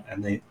throw them out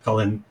and they call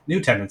in new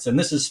tenants. And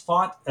this is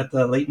fought at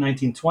the late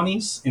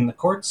 1920s in the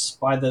courts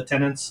by the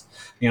tenants,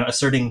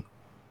 asserting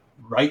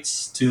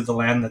rights to the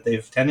land that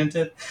they've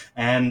tenanted.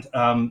 And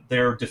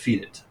they're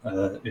defeated.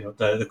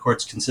 The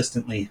courts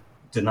consistently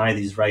deny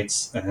these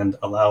rights and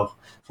allow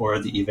for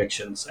the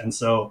evictions. And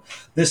so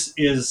this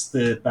is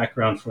the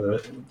background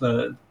for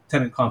the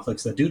tenant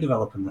conflicts that do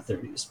develop in the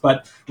 30s.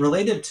 But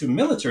related to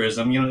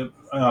militarism,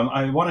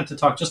 I wanted to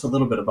talk just a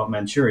little bit about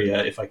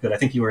Manchuria, if I could. I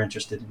think you were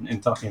interested in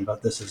talking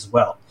about this as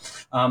well.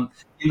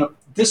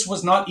 This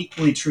was not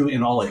equally true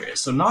in all areas.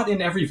 So not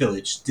in every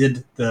village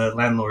did the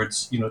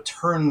landlords,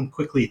 turn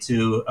quickly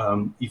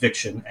to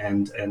eviction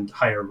and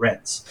higher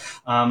rents.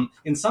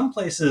 In some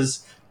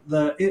places,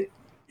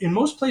 in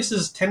most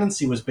places,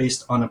 tenancy was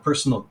based on a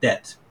personal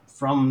debt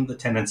from the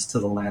tenants to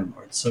the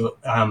landlord. So,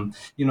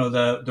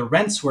 the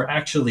rents were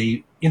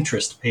actually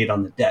interest paid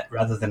on the debt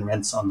rather than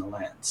rents on the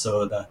land.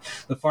 So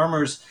the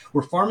farmers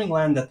were farming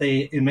land that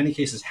they, in many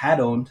cases, had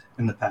owned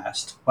in the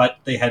past, but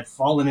they had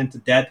fallen into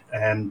debt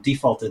and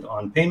defaulted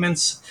on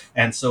payments.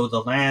 And so the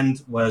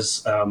land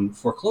was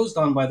foreclosed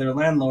on by their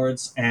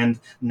landlords, and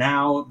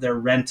now their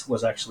rent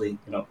was actually,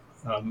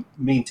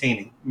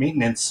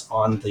 maintenance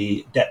on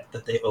the debt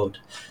that they owed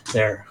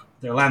their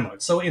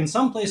landlords. So in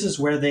some places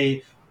where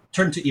they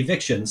turned to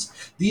evictions,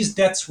 these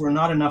debts were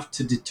not enough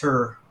to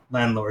deter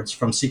landlords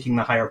from seeking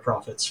the higher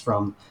profits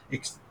from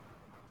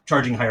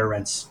charging higher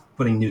rents,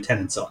 putting new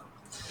tenants on.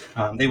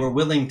 They were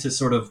willing to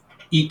sort of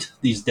eat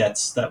these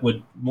debts that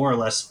would more or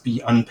less be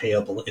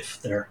unpayable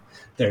if their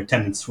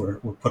tenants were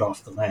put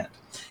off the land.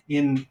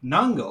 In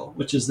Nango,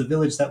 which is the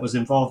village that was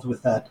involved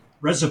with that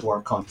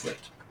reservoir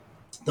conflict,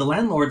 the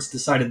landlords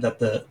decided that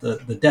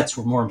the debts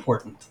were more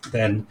important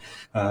than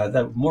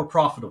that more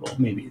profitable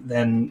maybe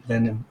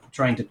than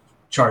trying to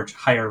charge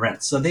higher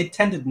rents. So they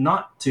tended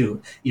not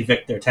to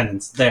evict their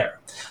tenants there.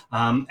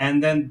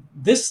 And then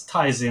this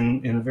ties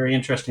in a very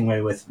interesting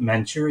way with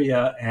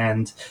Manchuria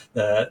and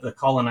the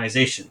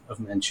colonization of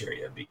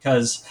Manchuria,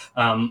 because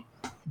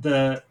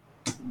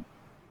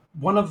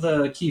one of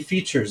the key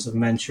features of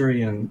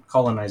Manchurian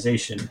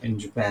colonization in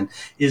Japan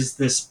is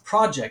this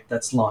project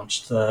that's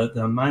launched,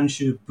 the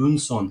Manchu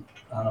Bunson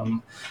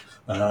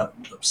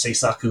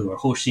Seisaku or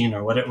Hoshin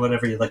or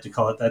whatever you'd like to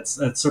call it. That's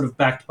sort of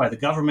backed by the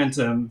government,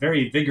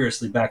 very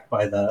vigorously backed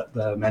by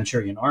the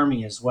Manchurian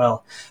army as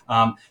well.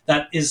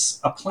 That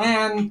is a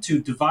plan to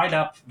divide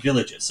up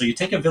villages. So you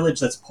take a village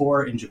that's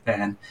poor in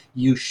Japan,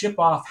 you ship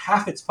off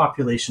half its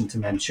population to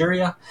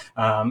Manchuria,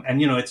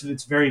 and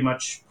it's very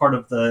much part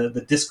of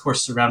the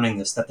discourse surrounding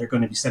this that they're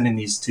going to be sending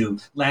these to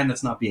land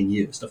that's not being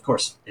used. Of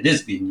course, it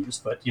is being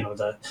used, but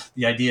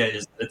the idea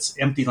is that it's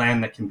empty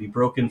land that can be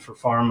broken for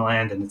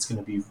farmland, and it's going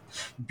to be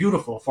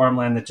beautiful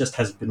farmland that just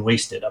has been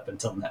wasted up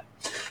until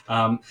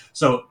now.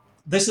 So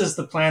this is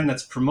the plan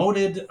that's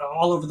promoted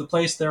all over the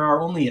place. There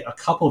are only a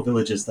couple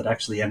villages that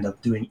actually end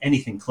up doing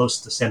anything close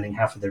to sending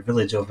half of their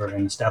village over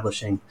and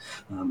establishing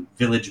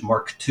Village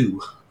Mark II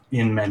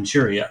in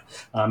Manchuria.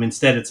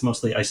 Instead, it's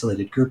mostly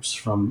isolated groups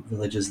from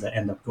villages that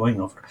end up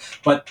going over.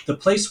 But the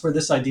place where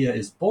this idea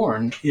is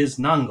born is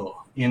Nango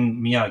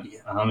in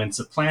Miyagi. It's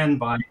a plan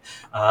by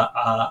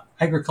an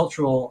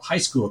agricultural high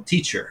school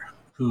teacher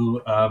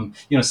who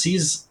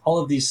sees all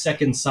of these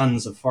second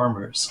sons of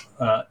farmers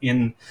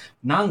in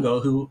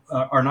Nango who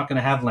are not going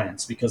to have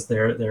lands because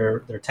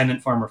their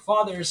tenant farmer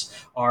fathers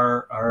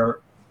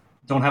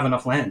don't have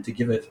enough land to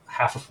give it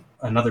half of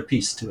another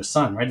piece to a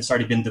son, right? It's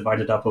already been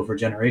divided up over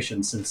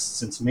generations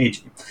since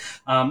Meiji.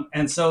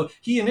 And so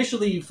he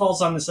initially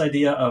falls on this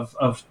idea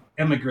of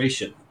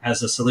emigration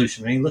as a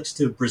solution. And he looks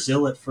to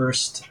Brazil at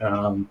first.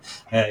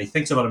 He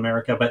thinks about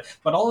America, but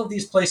all of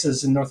these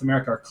places in North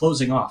America are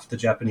closing off the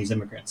Japanese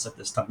immigrants at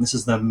this time. This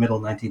is the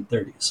middle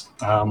 1930s.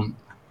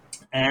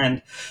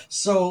 And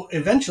so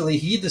eventually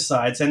he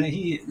decides, and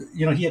he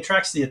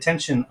attracts the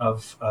attention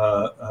of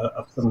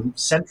some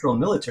central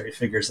military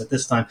figures at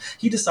this time.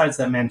 He decides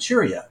that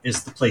Manchuria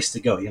is the place to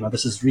go.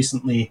 This has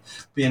recently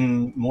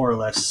been more or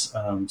less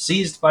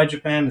seized by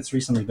Japan. It's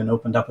recently been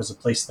opened up as a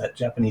place that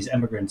Japanese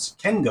immigrants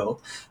can go.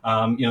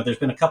 There's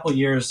been a couple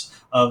years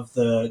of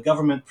the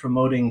government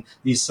promoting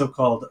these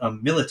so-called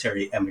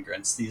military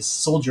immigrants, these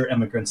soldier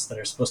immigrants that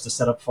are supposed to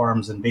set up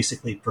farms and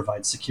basically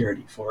provide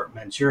security for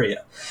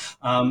Manchuria.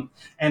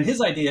 And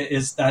his idea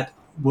is that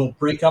we'll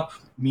break up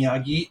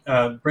Miyagi,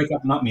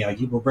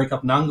 we'll break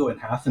up Nango in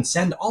half and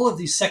send all of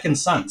these second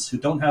sons who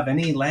don't have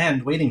any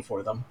land waiting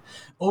for them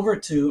over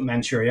to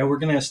Manchuria. We're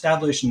going to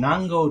establish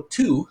Nango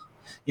 2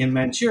 in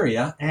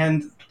Manchuria,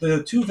 and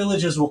the two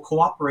villages will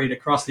cooperate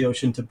across the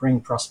ocean to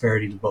bring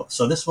prosperity to both.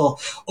 So this will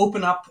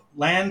open up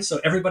land, so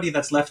everybody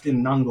that's left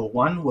in Nango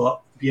 1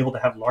 will be able to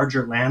have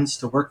larger lands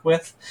to work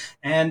with,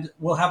 and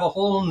we'll have a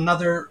whole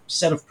nother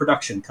set of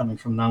production coming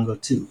from Nango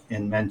 2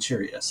 in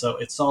Manchuria. So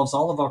it solves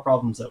all of our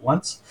problems at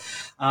once.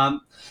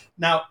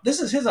 Now,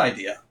 this is his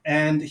idea,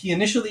 and he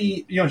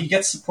initially, he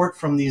gets support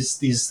from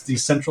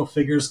these central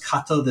figures.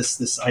 Kato,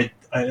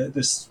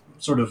 this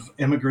sort of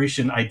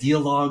immigration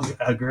ideologue,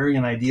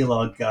 agrarian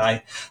ideologue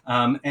guy,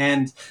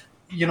 and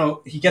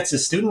he gets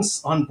his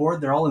students on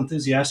board. They're all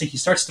enthusiastic. He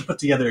starts to put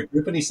together a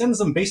group, and he sends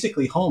them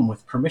basically home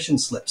with permission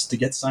slips to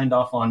get signed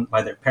off on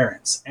by their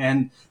parents.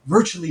 And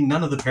virtually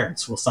none of the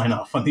parents will sign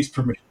off on these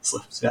permission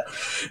slips.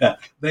 Yeah.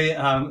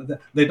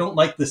 They don't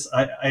like this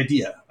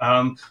idea.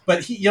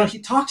 But he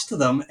talks to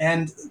them,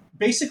 and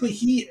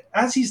basically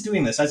as he's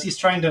doing this, as he's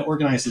trying to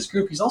organize his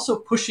group, he's also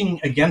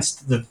pushing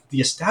against the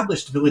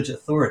established village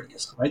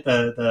authorities, right?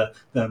 The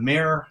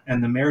mayor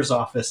and the mayor's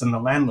office and the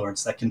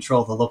landlords that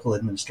control the local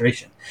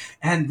administration.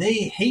 And they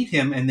hate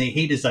him, and they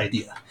hate his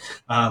idea,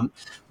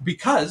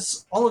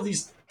 because all of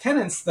these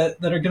tenants that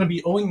are going to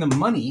be owing them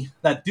money,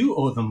 that do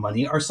owe them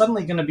money, are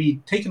suddenly going to be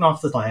taken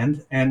off the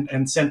land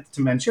and sent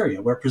to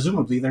Manchuria, where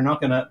presumably they're not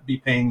going to be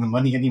paying the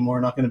money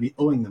anymore, not going to be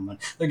owing them money.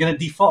 They're going to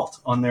default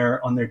on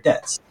their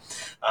debts.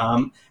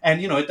 And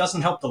it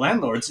doesn't help the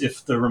landlords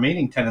if the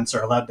remaining tenants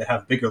are allowed to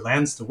have bigger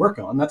lands to work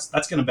on. That's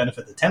going to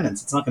benefit the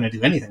tenants. It's not going to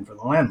do anything for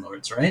the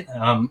landlords, right?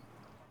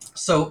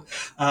 So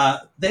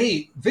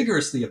they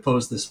vigorously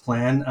oppose this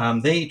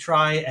plan. They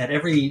try at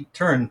every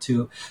turn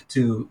to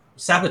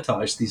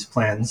sabotage these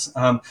plans.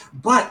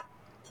 But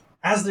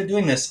as they're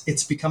doing this,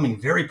 it's becoming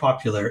very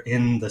popular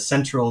in the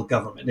central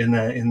government,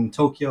 in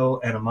Tokyo,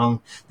 and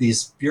among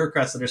these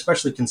bureaucrats that are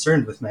especially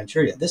concerned with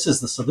Manchuria. This is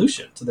the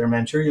solution to their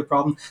Manchuria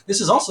problem. This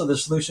is also the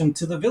solution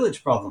to the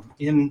village problem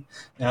in,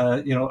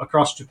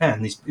 across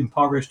Japan, these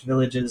impoverished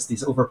villages,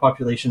 these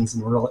overpopulations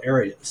in rural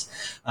areas.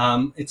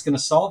 It's going to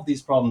solve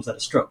these problems at a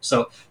stroke.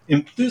 So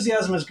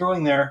enthusiasm is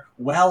growing there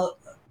while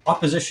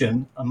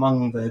opposition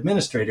among the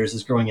administrators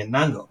is growing in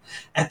Nango.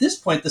 At this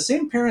point, the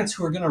same parents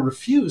who are going to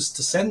refuse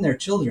to send their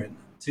children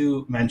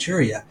to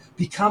Manchuria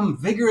become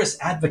vigorous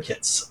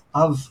advocates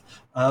of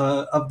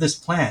this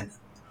plan,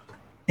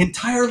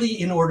 entirely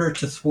in order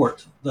to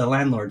thwart the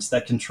landlords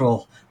that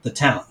control the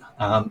town.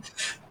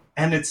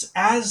 And it's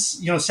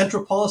as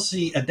central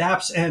policy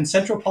adapts, and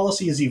central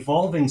policy is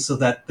evolving so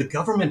that the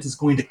government is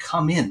going to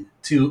come in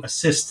to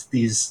assist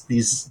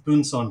these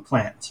Bunson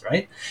plans,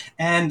 right?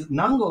 And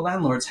Nango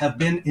landlords have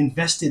been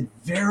invested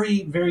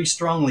very, very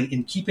strongly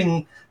in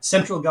keeping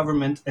central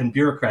government and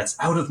bureaucrats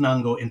out of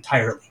Nango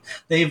entirely.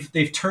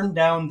 They've turned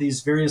down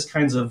these various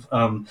kinds of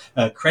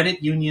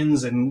credit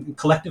unions and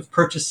collective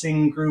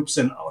purchasing groups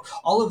and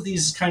all of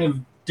these kind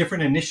of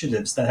different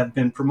initiatives that have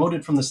been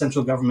promoted from the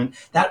central government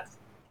that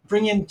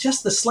bring in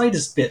just the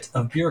slightest bit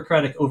of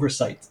bureaucratic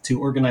oversight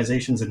to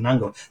organizations in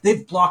Nango.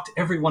 They've blocked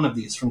every one of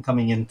these from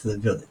coming into the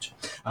village.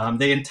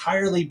 They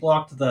entirely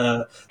blocked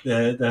the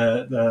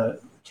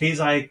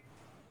Keizai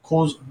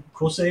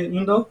Kosei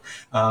Undo,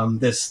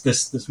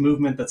 this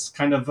movement that's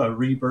kind of a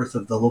rebirth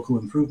of the local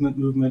improvement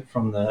movement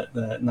from the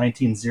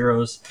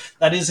 1900s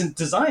that isn't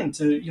designed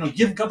to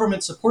give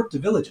government support to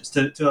villages,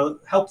 to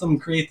help them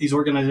create these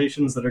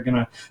organizations that are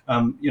going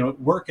to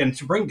work and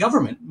to bring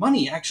government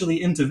money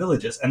actually into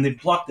villages, and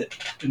they've blocked it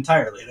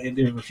entirely.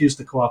 They refuse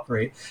to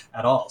cooperate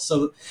at all.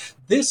 So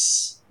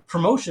this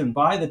promotion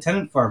by the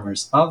tenant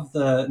farmers of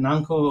the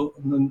Nanko,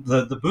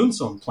 the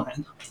Bunson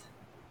plan,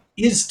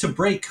 is to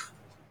break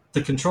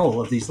the control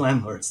of these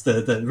landlords,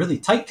 the really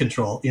tight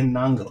control in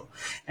Nango.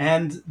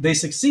 And they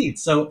succeed.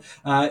 So,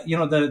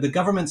 the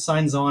government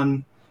signs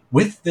on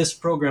with this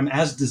program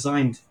as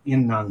designed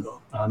in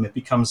Nango. It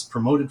becomes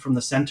promoted from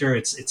the center.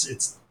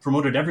 It's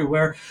promoted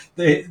everywhere.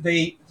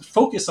 They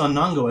focus on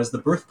Nango as the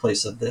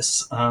birthplace of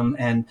this.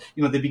 And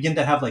they begin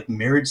to have like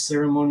marriage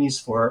ceremonies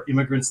for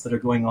immigrants that are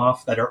going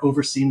off that are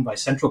overseen by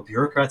central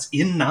bureaucrats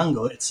in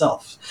Nango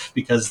itself,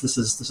 because this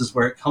is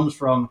where it comes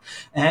from.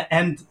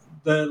 And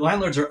the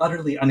landlords are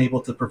utterly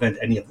unable to prevent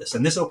any of this.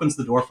 And this opens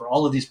the door for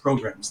all of these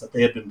programs that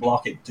they had been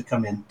blocking to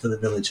come into the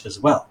village as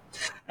well.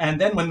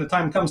 And then when the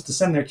time comes to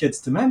send their kids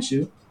to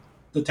Manchu,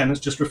 the tenants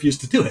just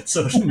refused to do it.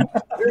 So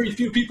very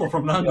few people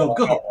from Nango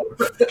go.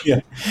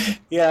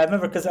 Yeah, I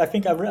remember because I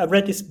think I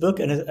read this book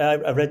and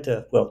I read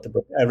the book.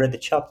 I read the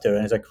chapter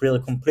and it's like really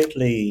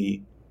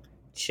completely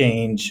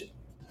changed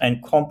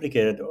and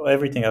complicated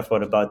everything I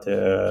thought about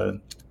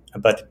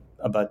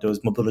those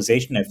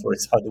mobilization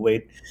efforts, how the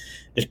way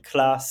the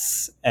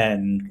class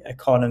and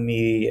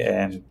economy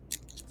and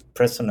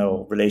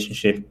personal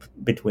relationship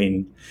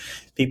between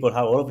people,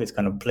 how all of it's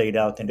kind of played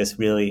out in this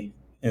really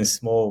in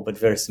small but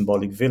very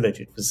symbolic village.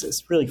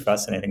 It's really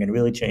fascinating and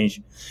really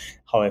changed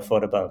how I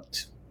thought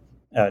about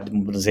the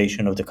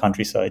mobilization of the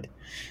countryside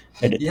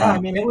at the time. I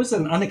mean, it was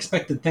an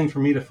unexpected thing for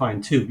me to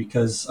find too,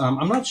 because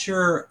I'm not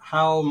sure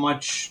how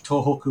much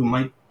Tohoku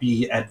might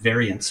be at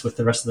variance with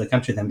the rest of the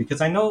country then,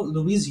 because I know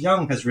Louise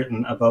Young has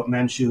written about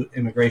Manchu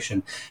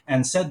immigration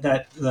and said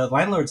that the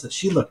landlords that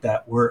she looked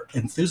at were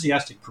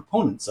enthusiastic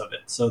proponents of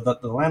it, so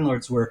that the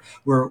landlords were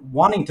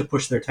wanting to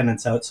push their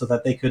tenants out so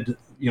that they could,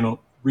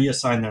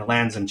 reassign their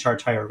lands and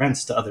charge higher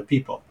rents to other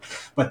people.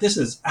 But this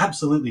is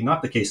absolutely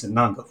not the case in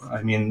Nango.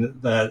 I mean,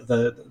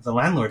 the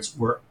landlords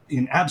were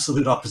in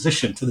absolute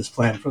opposition to this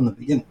plan from the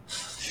beginning.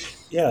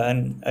 Yeah,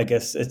 and I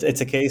guess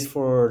it's a case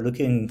for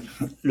looking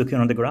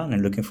on the ground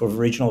and looking for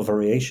regional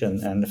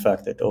variation, and the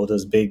fact that all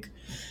those big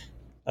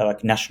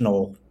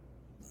national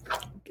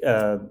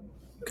kind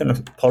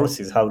of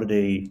policies, how do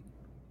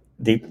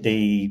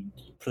they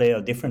play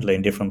out differently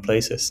in different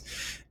places.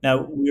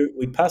 Now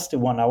we passed the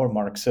 1 hour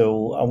mark,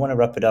 so I want to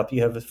wrap it up.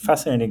 You have a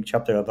fascinating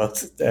chapter about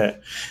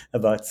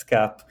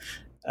SCAP.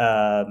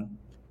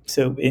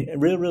 So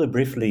really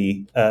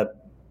briefly, the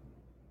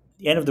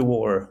end of the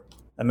war,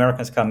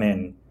 Americans come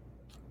in.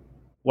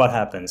 What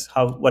happens?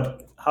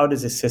 How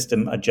does the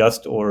system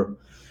adjust, or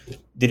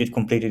did it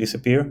completely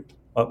disappear?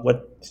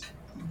 What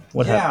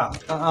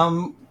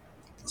happened?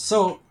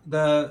 So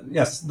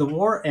the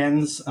war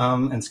ends,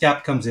 and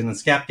SCAP comes in, and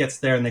SCAP gets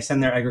there, and they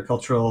send their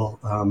agricultural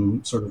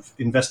sort of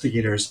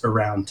investigators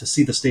around to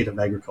see the state of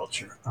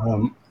agriculture,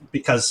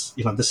 because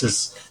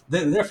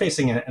they're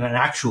facing an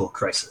actual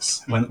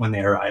crisis when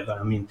they arrive.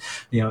 I mean,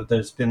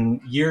 there's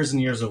been years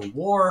and years of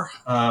war,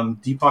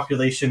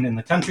 depopulation in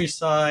the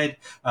countryside,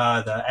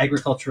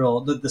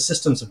 the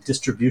systems of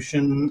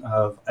distribution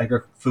of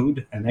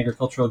food and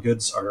agricultural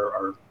goods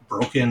are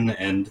broken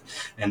and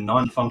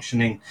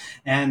non-functioning,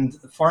 and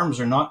farms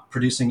are not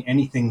producing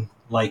anything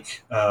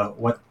like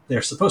what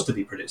they're supposed to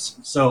be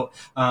producing. So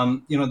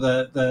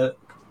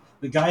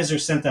the guys are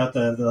sent out,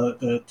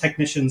 the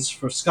technicians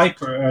for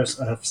SCAP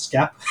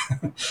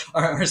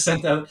are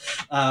sent out,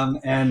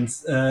 and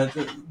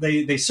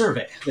they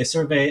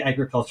survey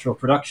agricultural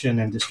production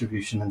and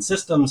distribution and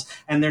systems,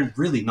 and they're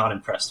really not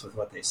impressed with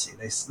what they see.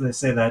 They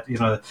say that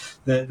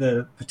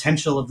the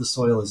potential of the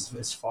soil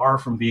is far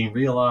from being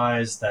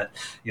realized, that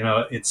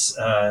it's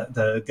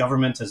the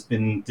government has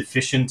been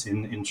deficient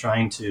in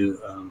trying to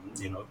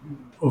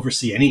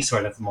oversee any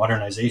sort of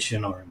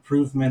modernization or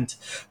improvement,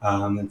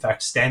 in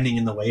fact standing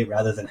in the way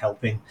rather than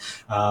helping,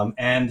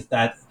 and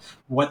that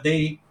what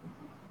they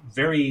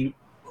very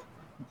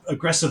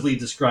aggressively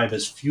describe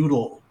as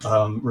feudal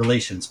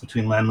relations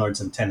between landlords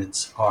and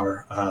tenants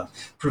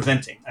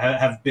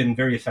have been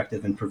very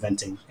effective in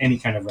preventing any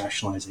kind of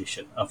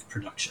rationalization of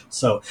production.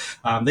 So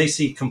they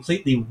see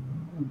completely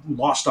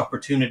lost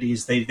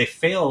opportunities. They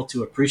fail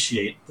to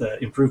appreciate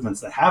the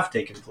improvements that have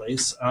taken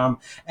place,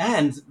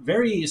 and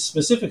very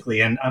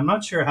specifically, and I'm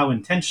not sure how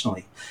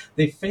intentionally,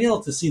 they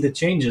fail to see the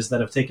changes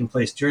that have taken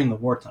place during the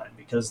wartime,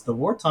 because the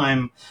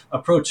wartime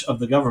approach of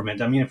the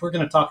government, I mean, if we're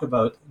going to talk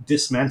about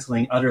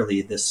dismantling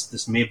utterly this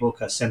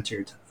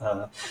Meiboka-centered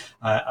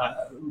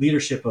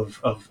leadership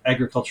of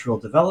agricultural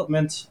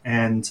development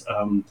and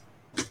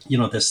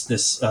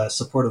this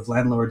support of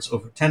landlords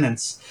over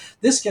tenants,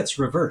 this gets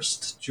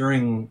reversed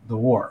during the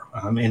war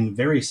in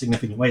very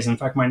significant ways. In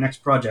fact, my next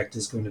project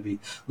is going to be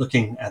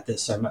looking at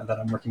this that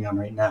I'm working on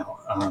right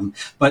now.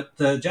 But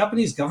the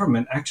Japanese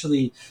government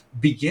actually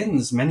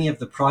begins many of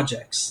the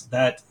projects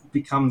that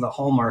become the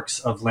hallmarks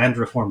of land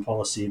reform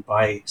policy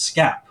by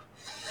SCAP.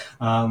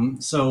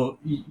 So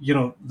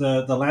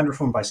the land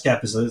reform by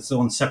SCAP is its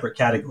own separate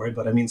category,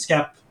 but I mean,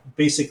 SCAP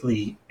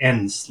basically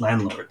ends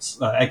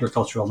landlords,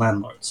 agricultural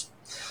landlords,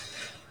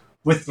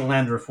 with the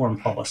land reform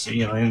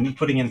policy, and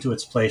putting into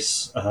its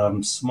place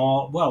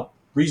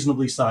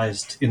reasonably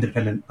sized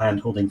independent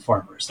landholding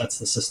farmers. That's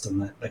the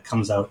system that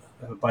comes out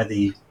by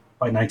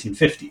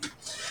 1950.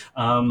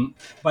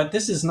 But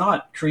this is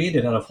not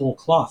created out of whole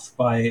cloth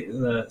by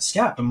the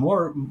SCAP, and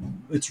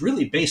it's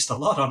really based a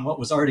lot on what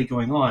was already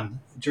going on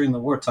during the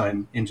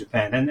wartime in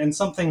Japan. And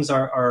some things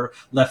are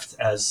left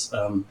as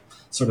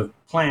sort of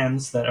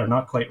plans that are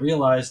not quite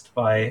realized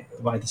by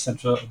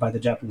the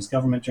Japanese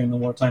government during the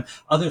wartime.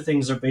 Other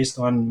things are based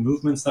on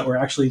movements that were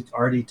actually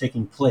already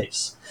taking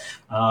place.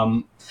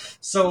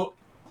 So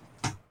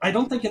I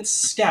don't think it's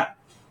SCAP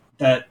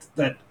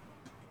that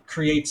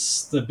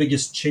creates the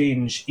biggest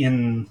change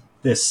in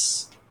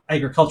this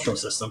agricultural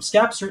system.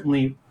 SCAP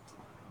certainly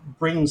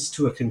brings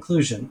to a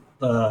conclusion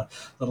the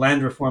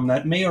land reform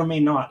that may or may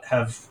not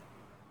have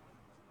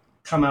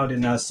come out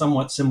in a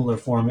somewhat similar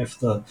form if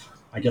the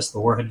I guess the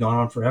war had gone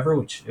on forever,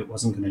 which it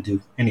wasn't going to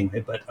do anyway.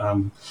 But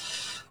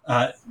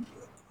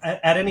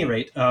at any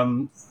rate,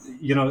 I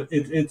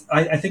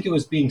think it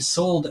was being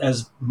sold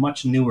as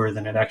much newer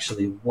than it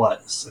actually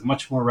was, and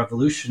much more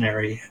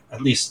revolutionary,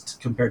 at least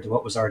compared to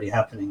what was already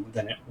happening,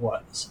 than it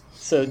was.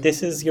 So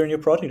this is your new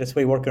project. That's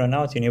what you're working on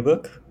now. It's your new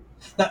book.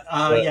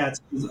 It's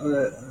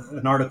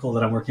an article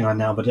that I'm working on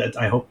now, but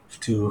I hope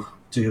to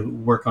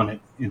work on it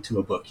into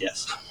a book.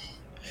 Yes.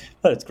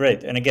 Well, it's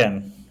great, and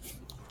again,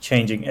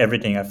 changing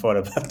everything I thought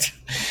about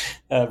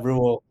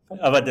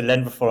about the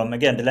land reform.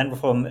 Again, the land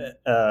reform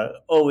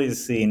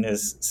always seen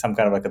as some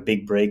kind of like a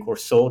big break, or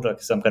sold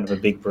like some kind of a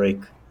big break.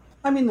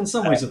 I mean, in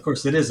some ways, of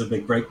course, it is a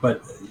big break,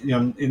 but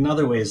in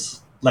other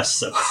ways, less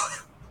so.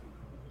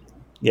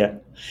 Yeah.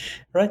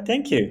 Right.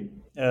 Thank you.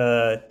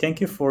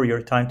 Thank you for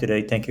your time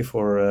today. Thank you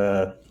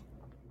for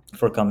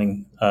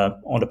coming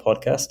on the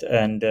podcast,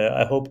 and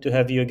I hope to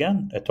have you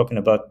again talking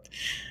about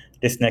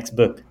this next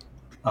book.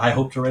 I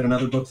hope to write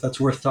another book that's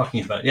worth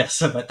talking about. Yes,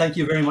 but thank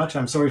you very much.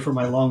 I'm sorry for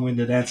my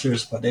long-winded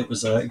answers, but it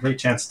was a great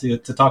chance to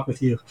talk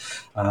with you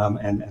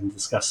and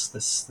discuss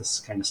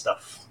this kind of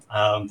stuff.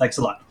 Thanks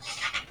a lot.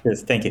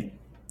 Yes, thank you.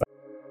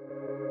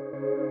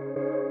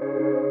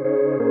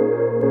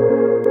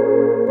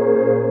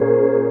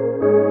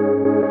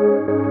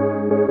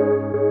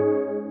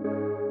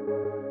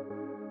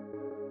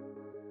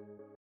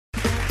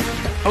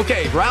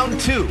 Okay, round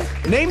two.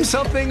 Name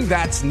something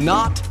that's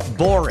not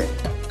boring.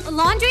 A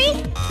laundry?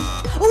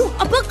 Ooh,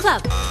 a book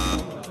club.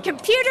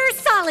 Computer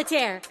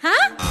solitaire,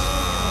 huh?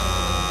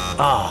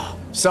 Ah,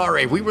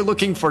 sorry, we were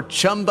looking for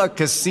Chumba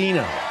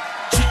Casino.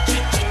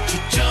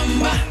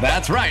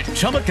 That's right,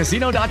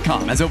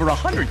 ChumbaCasino.com has over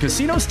 100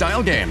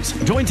 casino-style games.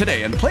 Join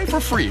today and play for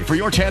free for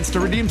your chance to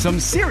redeem some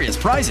serious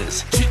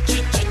prizes.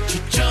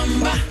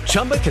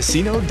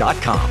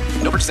 ChumbaCasino.com.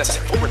 No purchase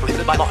necessary. Void where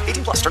prohibited by law.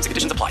 18+ terms and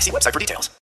conditions apply. See website for details.